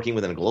reality of working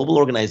within a global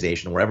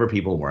organization, wherever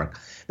people work,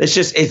 it's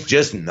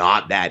just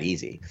not that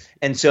easy.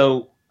 And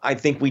so I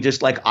think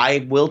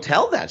I will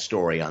tell that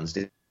story on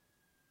stage.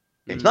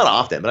 It's not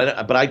often,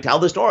 but I tell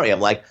the story of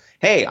like,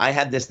 hey, I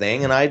had this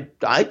thing and I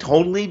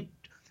totally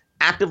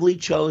actively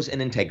chose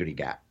an integrity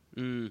gap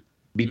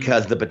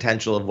because the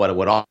potential of what it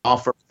would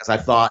offer, because I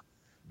thought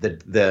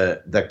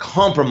the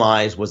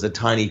compromise was a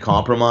tiny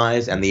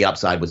compromise and the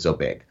upside was so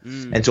big.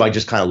 And so I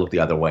just kind of looked the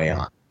other way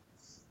on.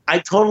 I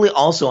totally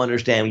also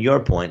understand your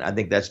point. I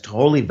think that's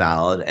totally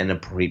valid and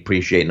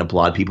appreciate and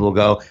applaud people who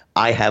go,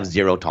 I have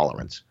zero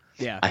tolerance.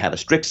 Yeah. I have a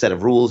strict set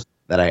of rules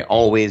that I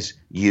always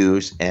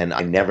use and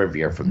I never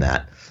veer from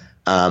that.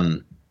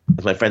 As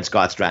my friend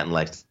Scott Stratton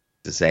likes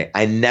to say,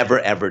 I never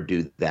ever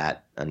do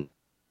that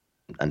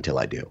until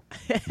I do.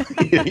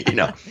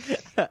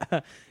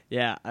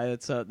 Yeah,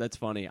 that's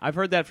funny. I've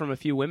heard that from a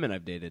few women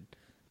I've dated.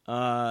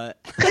 Yeah,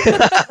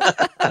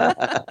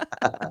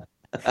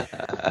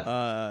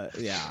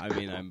 I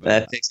mean,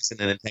 that takes us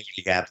in an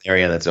integrity gap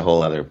area. That's a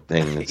whole other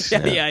thing.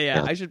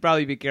 Yeah. I should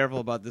probably be careful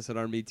about this in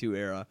our Me Too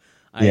era.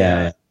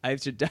 I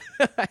should.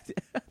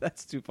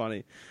 That's too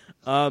funny.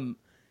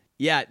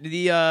 Yeah,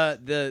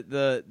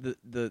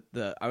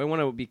 the I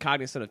want to be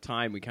cognizant of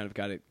time. We kind of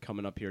got it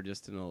coming up here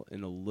just in a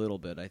little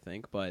bit, I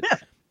think. But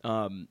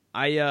I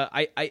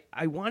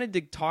wanted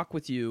to talk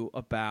with you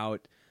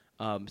about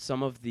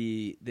some of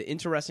the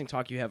interesting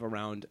talk you have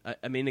around.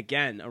 I mean,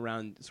 again,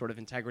 around sort of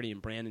integrity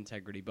and brand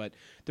integrity. But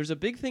there's a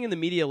big thing in the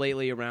media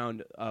lately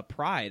around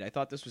pride. I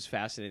thought this was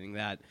fascinating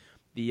that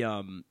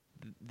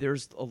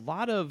there's a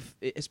lot of,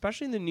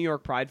 especially in the New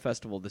York Pride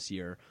Festival this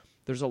year,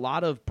 there's a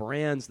lot of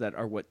brands that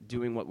are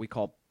doing what we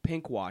call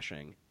pink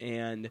washing,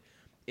 and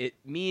it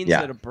means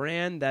that a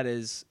brand that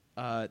is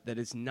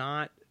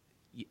not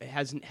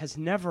has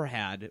never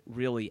had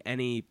really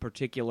any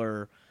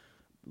particular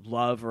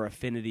love or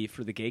affinity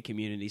for the gay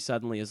community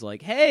suddenly is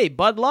like, hey,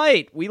 Bud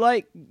Light, we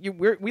like you,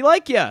 we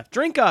like you,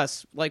 drink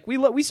us, like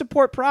we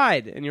support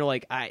Pride, and you're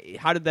like,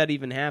 how did that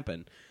even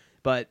happen?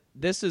 But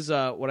this is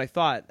what I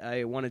thought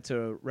I wanted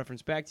to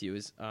reference back to you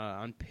is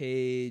on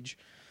page.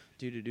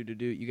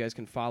 You guys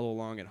can follow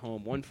along at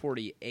home.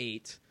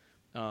 148.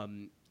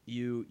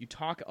 You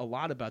talk a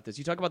lot about this.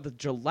 You talk about the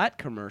Gillette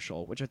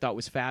commercial, which I thought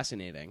was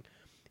fascinating,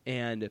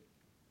 and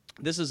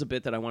this is a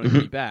bit that I wanted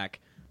to read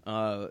back.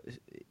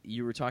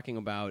 You were talking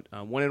about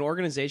when an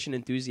organization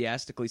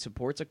enthusiastically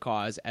supports a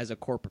cause as a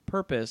corporate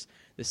purpose,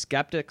 the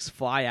skeptics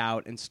fly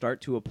out and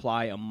start to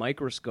apply a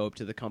microscope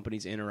to the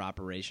company's inner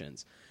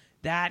operations.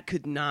 That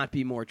could not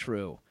be more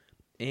true.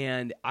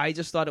 And I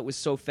just thought it was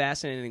so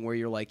fascinating where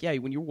you're like, yeah,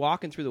 when you're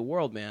walking through the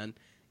world, man,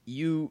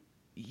 you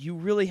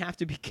really have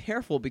to be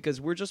careful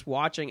because we're just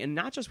watching, and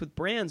not just with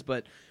brands,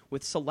 but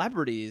with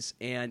celebrities.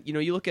 And,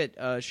 you look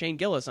at Shane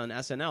Gillis on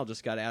SNL,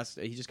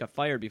 he just got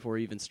fired before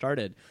he even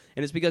started.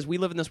 And it's because we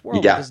live in this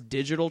world with this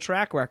digital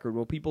track record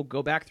where people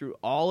go back through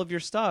all of your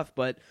stuff.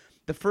 But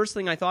the first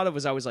thing I thought of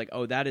was I was like,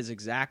 oh, that is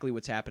exactly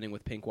what's happening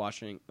with pink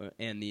washing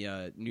and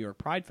the New York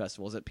Pride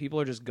Festival, is that people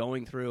are just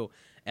going through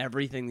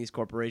everything these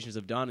corporations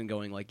have done and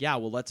going like, yeah,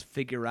 well, let's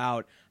figure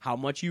out how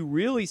much you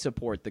really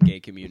support the gay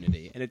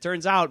community. And it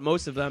turns out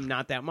most of them,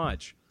 not that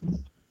much.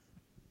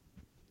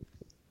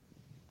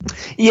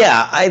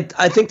 Yeah,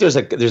 I think there's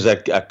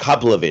a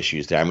couple of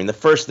issues there. I mean, the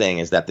first thing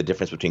is that the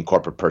difference between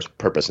corporate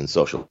purpose and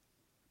social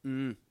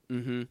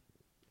Mm-hmm.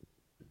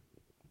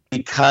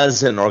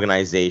 Because an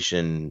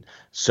organization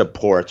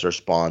supports or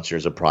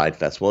sponsors a pride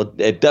festival,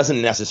 it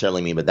doesn't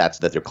necessarily mean that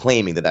they're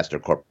claiming that that's their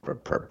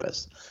corporate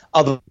purpose.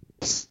 Although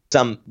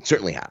some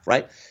certainly have,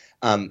 right?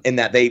 In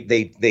that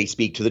they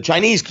speak to the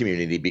Chinese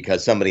community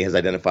because somebody has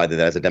identified that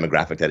as a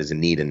demographic that is in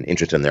need and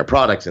interested in their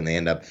products, and they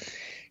end up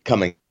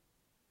coming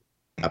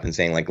up and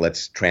saying, like,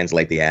 let's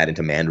translate the ad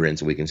into Mandarin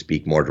so we can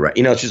speak more direct.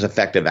 It's just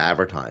effective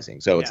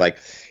advertising. So it's like,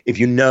 if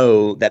you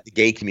know that the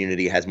gay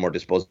community has more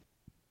disposable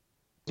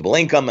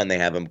income and they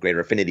have a greater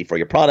affinity for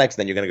your products,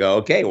 then you're going to go,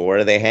 okay, well, where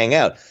do they hang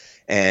out?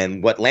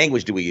 And what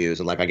language do we use?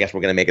 And like, I guess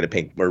we're going to make it a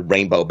pink or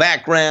rainbow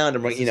background.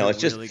 And it's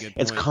just,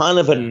 it's kind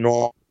of a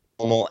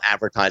normal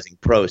advertising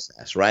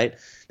process, right?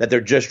 That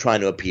they're just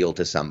trying to appeal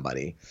to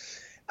somebody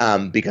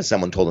because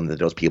someone told them that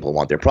those people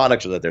want their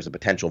products or that there's a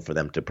potential for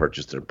them to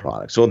purchase their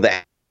products. So the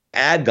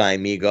ad guy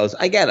in me goes,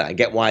 I get it. I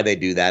get why they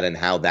do that and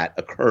how that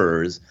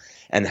occurs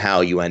and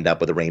how you end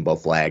up with a rainbow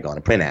flag on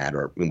a print ad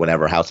or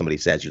whatever, how somebody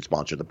says you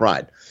sponsor the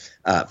Pride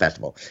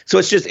Festival. So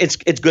it's just,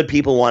 it's good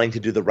people wanting to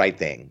do the right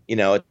thing.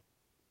 It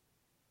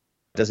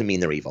doesn't mean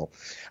they're evil.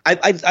 But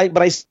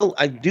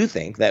I do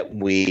think that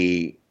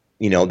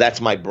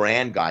that's my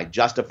brand guy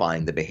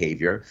justifying the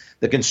behavior.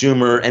 The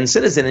consumer and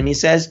citizen in me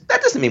says,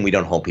 that doesn't mean we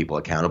don't hold people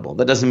accountable.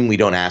 That doesn't mean we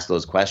don't ask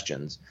those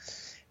questions.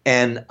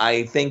 And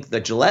I think the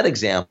Gillette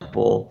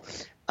example,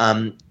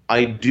 I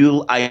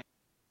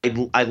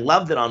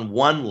love it on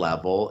one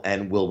level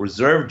and will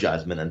reserve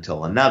judgment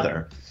until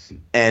another.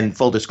 And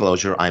full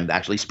disclosure, I'm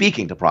actually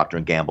speaking to Procter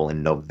 & Gamble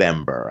in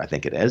November, I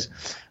think it is.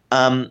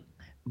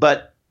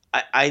 But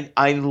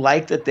I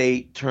like that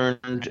they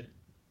turned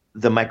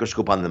the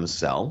microscope on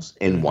themselves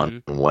in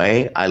one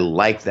way. I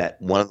like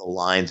that one of the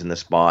lines in the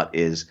spot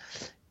is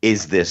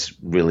this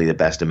really the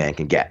best a man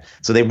can get?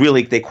 So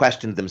they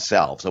questioned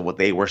themselves of what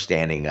they were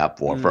standing up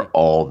for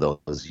all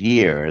those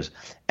years.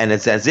 And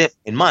it's as if,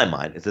 in my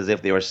mind, it's as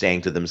if they were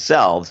saying to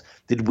themselves,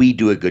 did we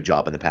do a good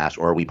job in the past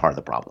or are we part of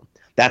the problem?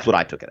 That's what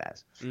I took it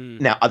as.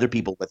 Now, other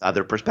people with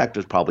other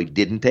perspectives probably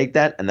didn't take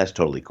that, and that's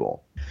totally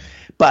cool.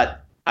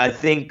 But I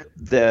think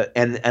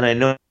and I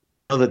know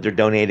that they're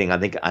donating, I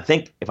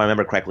think if I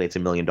remember correctly, it's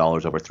 $1 million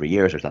over 3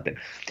 years or something.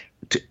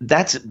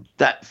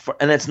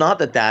 And it's not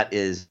that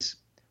is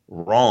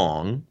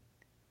wrong.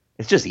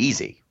 It's just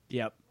easy.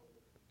 Yep.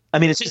 I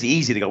mean, it's just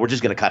easy to go, we're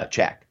just going to cut a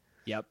check.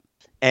 Yep.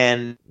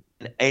 And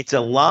it's a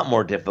lot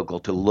more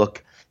difficult to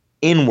look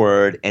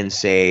inward and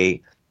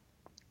say,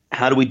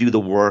 how do we do the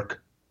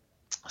work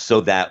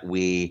so that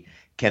we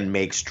can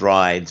make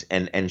strides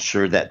and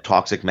ensure that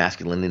toxic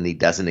masculinity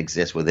doesn't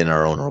exist within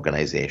our own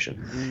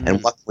organization?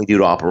 And what can we do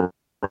to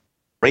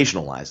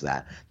operationalize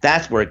that?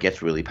 That's where it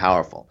gets really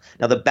powerful.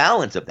 Now, the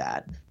balance of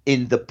that,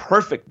 in the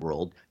perfect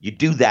world, you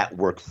do that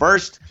work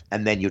first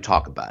and then you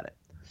talk about it.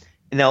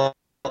 Now,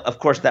 of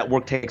course, that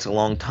work takes a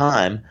long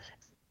time.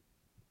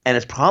 And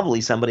it's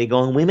probably somebody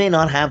going, we may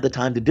not have the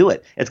time to do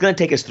it. It's going to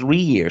take us 3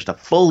 years to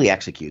fully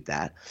execute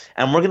that.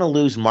 And we're going to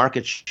lose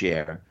market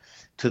share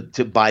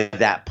to by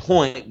that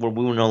point where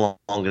we were no longer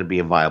going to be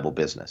a viable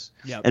business.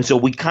 Yep. And so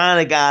we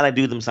kind of got to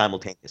do them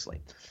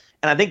simultaneously.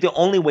 And I think the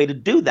only way to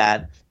do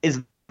that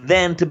is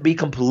then to be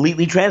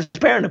completely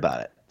transparent about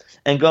it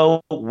and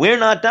go, we're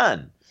not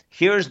done.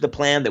 Here's the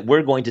plan that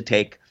we're going to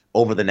take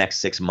over the next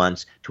 6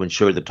 months to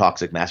ensure that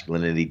toxic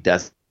masculinity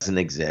doesn't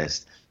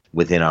exist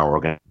within our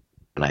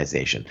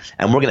organization.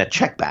 And we're going to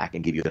check back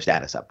and give you a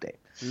status update.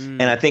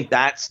 And I think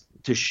that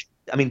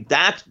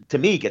to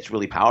me gets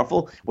really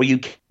powerful, where you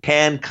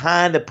can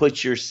kind of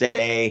put your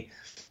say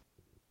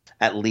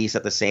at least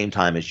at the same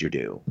time as you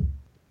do.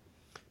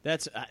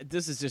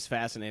 This is just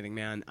fascinating,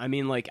 man. I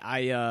mean, like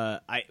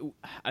I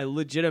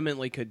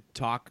legitimately could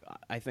talk,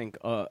 I think,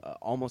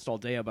 almost all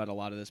day about a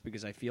lot of this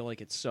because I feel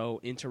like it's so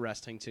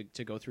interesting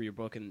to go through your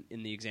book and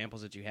in the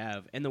examples that you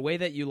have and the way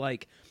that you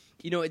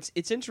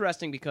it's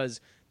interesting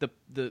because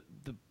the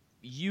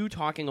you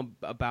talking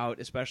about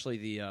especially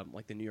the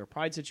like the New York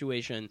Pride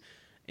situation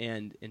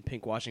and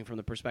pink washing from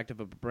the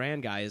perspective of a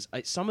brand guy is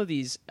some of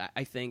these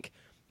I think.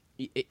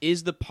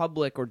 Is the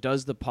public or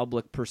does the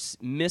public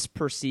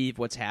misperceive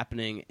what's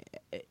happening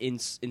in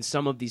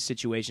some of these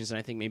situations? And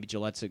I think maybe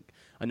Gillette's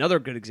another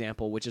good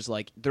example, which is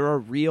like there are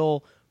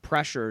real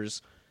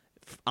pressures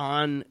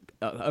on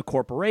a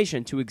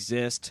corporation to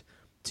exist,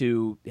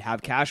 to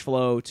have cash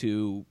flow,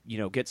 to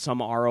get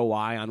some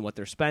ROI on what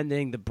they're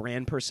spending. The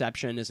brand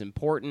perception is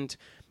important,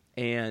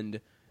 and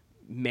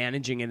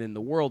managing it in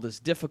the world is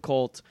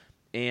difficult.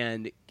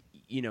 And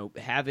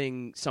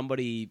having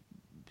somebody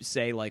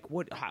say like,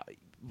 "What?"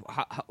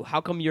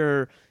 How come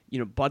you're,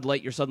 Bud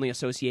Light, you're suddenly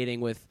associating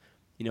with,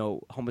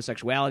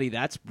 homosexuality?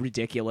 That's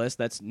ridiculous.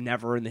 That's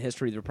never in the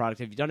history of their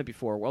product. Have you done it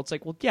before? Well, it's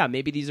like, well, yeah,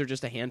 maybe these are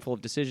just a handful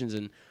of decisions,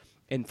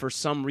 and for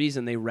some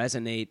reason they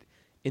resonate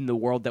in the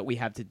world that we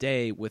have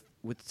today with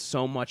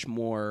so much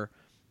more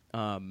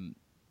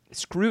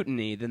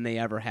scrutiny than they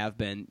ever have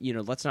been.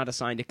 Let's not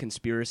assign to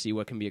conspiracy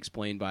what can be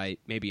explained by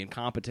maybe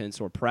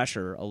incompetence or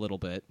pressure a little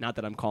bit. Not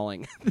that I'm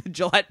calling the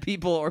Gillette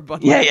people or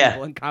Bud Light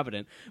people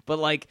incompetent, but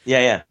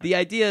the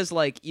idea is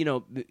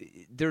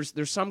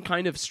there's some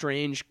kind of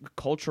strange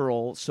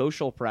cultural,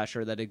 social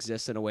pressure that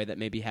exists in a way that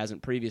maybe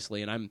hasn't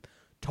previously. And I'm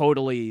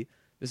totally,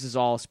 this is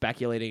all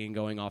speculating and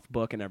going off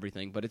book and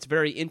everything, but it's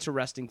very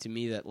interesting to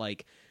me that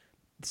like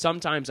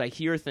sometimes I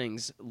hear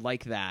things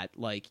like that,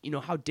 like, you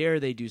know, how dare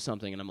they do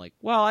something? And I'm like,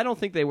 well, I don't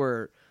think they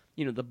were,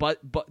 you know,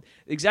 the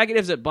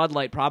executives at Bud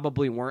Light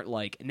probably weren't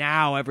like,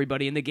 now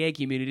everybody in the gay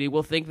community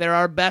will think they're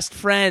our best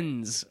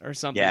friends or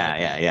something.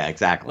 Yeah,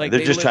 exactly. Like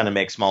they're just trying to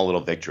make small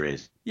little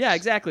victories. Yeah,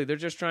 exactly. They're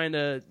just trying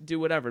to do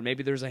whatever.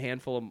 Maybe there's a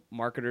handful of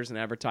marketers and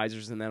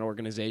advertisers in that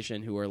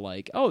organization who are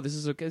like, oh,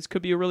 this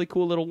could be a really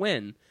cool little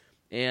win.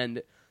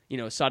 And, you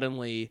know,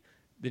 suddenly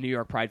the New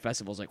York Pride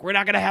Festival is like, we're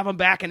not going to have them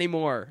back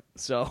anymore.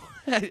 So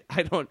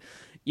I don't,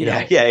 you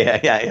know.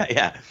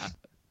 Yeah.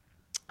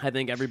 I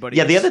think everybody.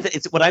 Yeah, the other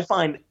thing, what I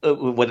find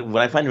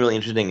really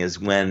interesting is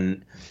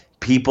when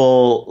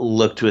people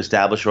look to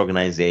establish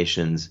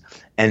organizations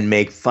and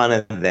make fun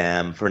of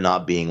them for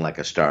not being like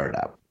a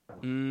startup.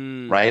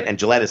 Right, and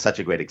Gillette is such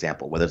a great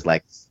example. Where it's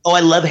like, oh,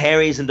 I love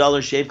Harry's and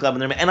Dollar Shave Club,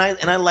 and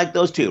I like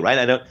those too. Right,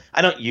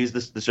 I don't use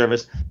the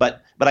service,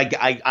 but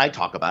I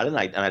talk about it,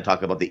 and I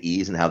talk about the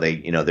ease and how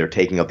they're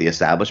taking out the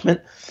establishment.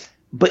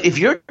 But if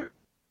you're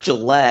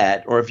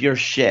Gillette or if you're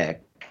Schick,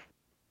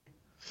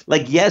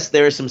 like, yes,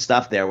 there is some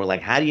stuff there where,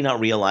 like, how do you not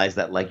realize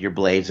that, like, your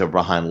blades are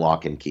behind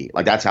lock and key?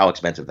 Like, that's how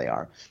expensive they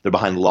are. They're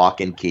behind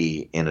lock and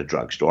key in a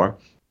drugstore.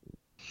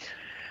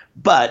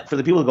 But for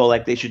the people who go,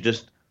 like, they should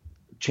just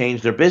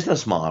change their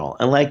business model.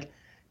 And, like,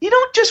 you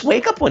don't just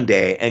wake up one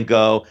day and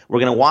go, we're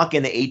going to walk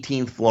in the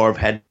 18th floor of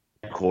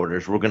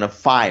headquarters. We're going to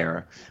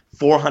fire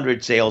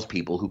 400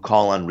 salespeople who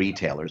call on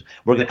retailers.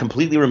 We're going to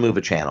completely remove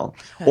a channel.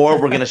 Or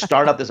we're going to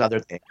start up this other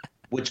thing,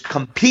 which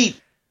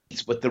competes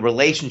with the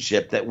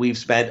relationship that we've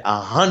spent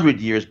 100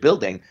 years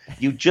building.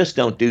 You just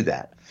don't do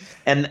that.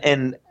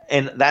 And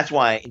that's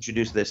why I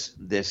introduced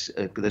this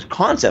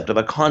concept of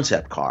a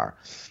concept car.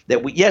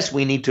 That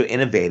we need to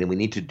innovate and we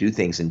need to do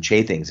things and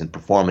change things and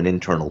perform an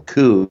internal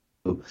coup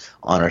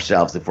on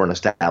ourselves if we're an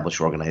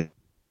established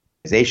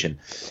organization.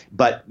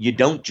 But you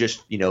don't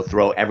just,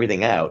 throw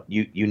everything out.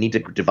 You need to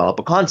develop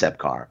a concept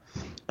car.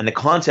 And the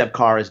concept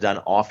car is done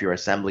off your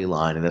assembly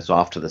line, and it's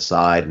off to the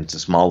side, and it's a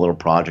small little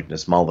project and a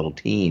small little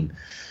team.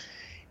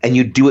 And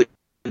you do it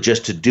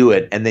just to do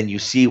it, and then you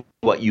see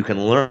what you can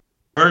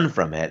learn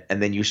from it,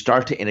 and then you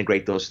start to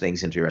integrate those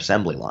things into your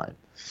assembly line.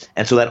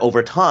 And so that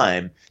over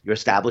time, your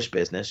established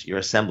business, your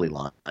assembly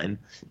line,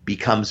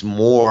 becomes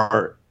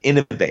more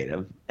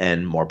innovative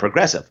and more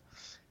progressive.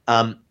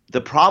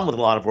 The problem with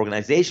a lot of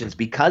organizations,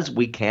 because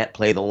we can't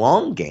play the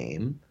long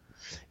game,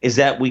 is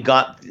that we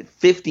got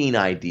 15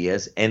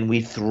 ideas and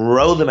we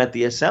throw them at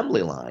the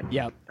assembly line.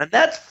 Yep. And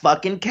that's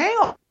fucking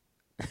chaos.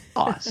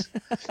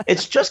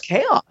 It's just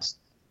chaos.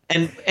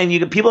 And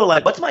people are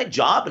like, what's my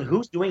job and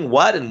who's doing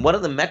what and what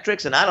are the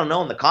metrics and I don't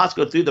know, and the costs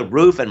go through the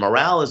roof and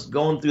morale is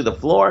going through the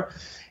floor.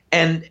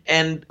 And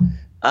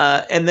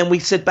then we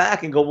sit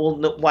back and go, well,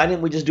 no, why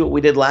didn't we just do what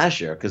we did last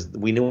year? Because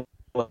we knew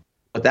what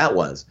that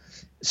was.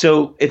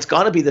 So it's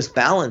got to be this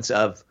balance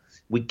of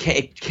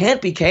it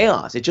can't be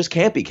chaos. It just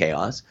can't be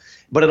chaos,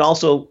 but it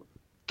also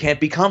can't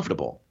be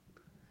comfortable.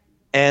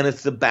 And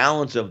it's the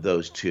balance of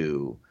those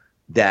two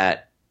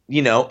that,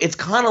 it's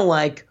kind of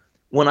like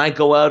when I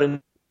go out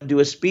and do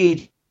a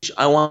speech,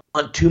 I want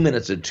 2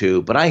 minutes or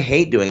two, but I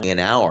hate doing an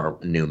hour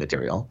new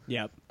material.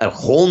 Yep. A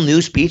whole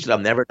new speech that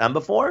I've never done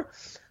before.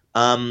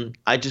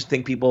 I just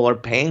think people are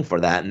paying for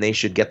that, and they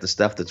should get the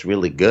stuff that's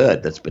really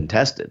good, that's been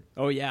tested.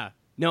 Oh yeah.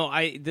 No,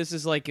 this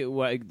is like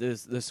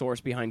the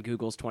source behind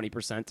Google's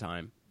 20%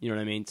 time. You know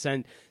what I mean?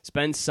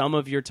 Spend some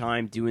of your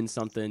time doing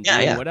something,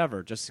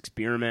 whatever, just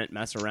experiment,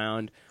 mess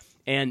around.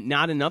 And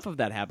not enough of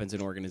that happens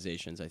in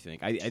organizations, I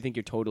think. I think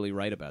you're totally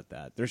right about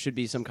that. There should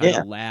be some kind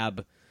of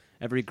lab.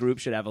 Every group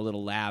should have a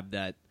little lab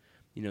that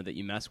that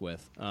you mess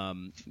with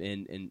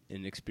and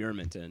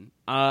experiment in.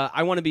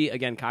 I want to be,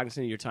 again,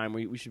 cognizant of your time.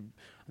 I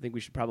think we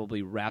should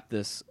probably wrap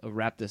this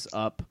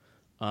up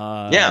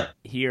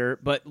here.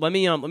 But let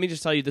me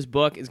just tell you, this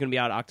book is going to be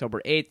out October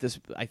 8th. This,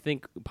 I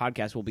think,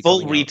 podcast will be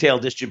full retail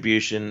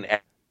distribution,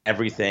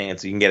 everything.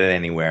 So you can get it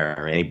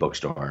anywhere, any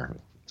bookstore.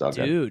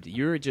 Dude,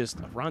 you're just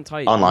Ron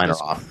Tite. Online or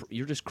off.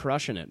 You're just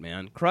crushing it,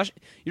 man.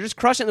 You're just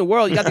crushing the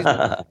world. You got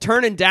these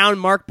turning down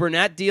Mark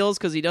Burnett deals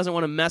because he doesn't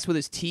want to mess with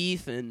his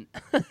teeth. And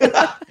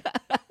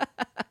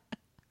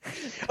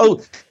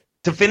oh,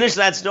 to finish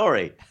that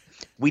story,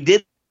 we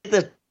did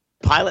the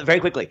pilot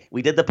very quickly.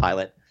 We did the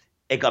pilot.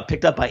 It got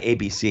picked up by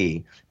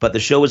ABC, but the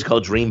show was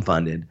called Dream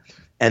Funded.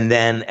 And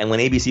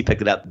when ABC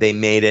picked it up, they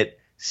made it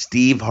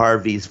Steve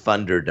Harvey's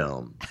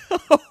Thunderdome.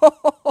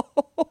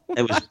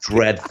 It was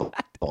dreadful.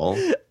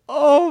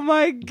 Oh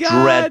my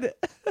God.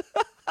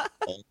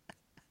 Dreadful.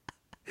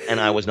 And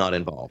I was not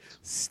involved.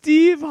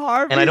 Steve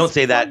Harvey. And I don't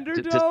say that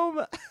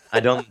I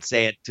don't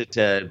say it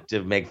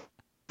to make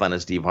fun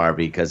of Steve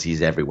Harvey because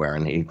he's everywhere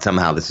and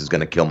somehow this is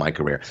going to kill my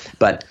career.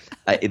 But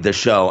the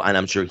show, and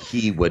I'm sure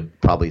he would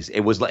probably,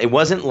 it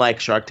wasn't like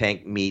Shark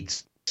Tank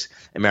meets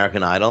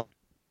American Idol.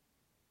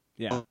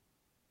 Yeah.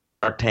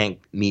 Shark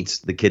Tank meets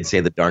The Kids Say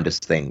the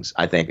Darndest Things.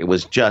 I think it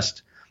was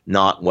just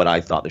not what I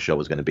thought the show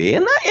was going to be.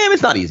 And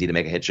it's not easy to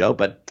make a hit show,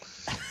 but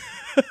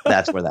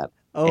that's where that.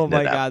 Oh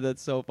my God,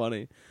 that's so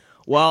funny.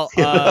 Well,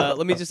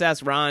 let me just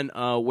ask Ron,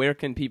 where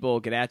can people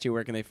get at you?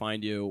 Where can they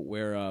find you?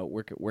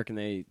 Where can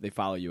they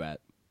follow you at?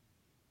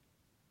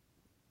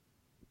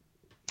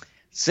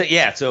 So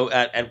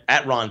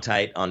at Ron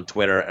Tite on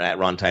Twitter, at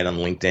Ron Tite on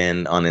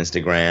LinkedIn, on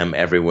Instagram,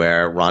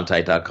 everywhere,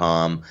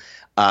 rontite.com.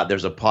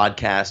 There's a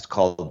podcast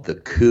called The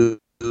Coup,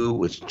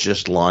 which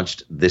just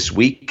launched this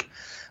week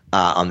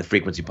on the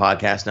Frequency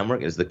Podcast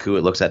Network. Is The Coup.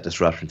 It looks at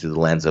disruption through the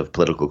lens of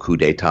political coup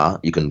d'etat.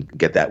 You can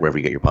get that wherever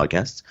you get your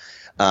podcasts.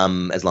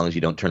 As long as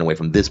you don't turn away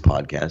from this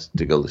podcast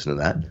to go listen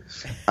to that.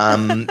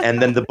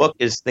 And then the book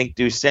is Think,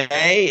 Do,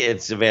 Say.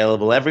 It's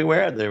available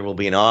everywhere. There will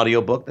be an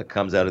audio book that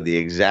comes out at the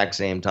exact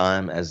same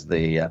time as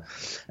the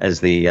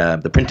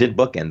printed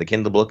book and the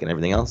Kindle book and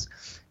everything else.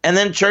 And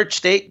then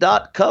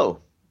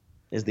churchstate.co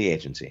is the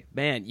agency.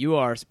 Man, you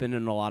are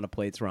spinning a lot of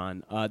plates,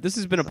 Ron. This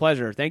has been a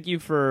pleasure. Thank you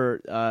for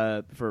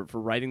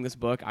writing this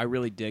book. I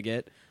really dig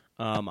it.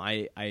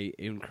 I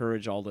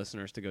encourage all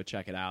listeners to go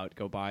check it out.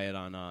 Go buy it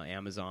on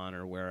Amazon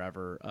or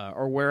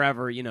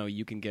wherever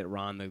you can get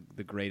Ron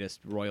the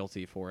greatest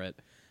royalty for it,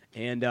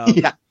 and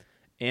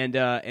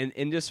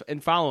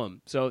and follow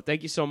him. So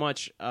thank you so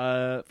much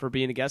for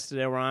being a guest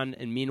today, Ron.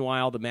 And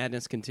meanwhile, the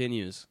madness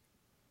continues.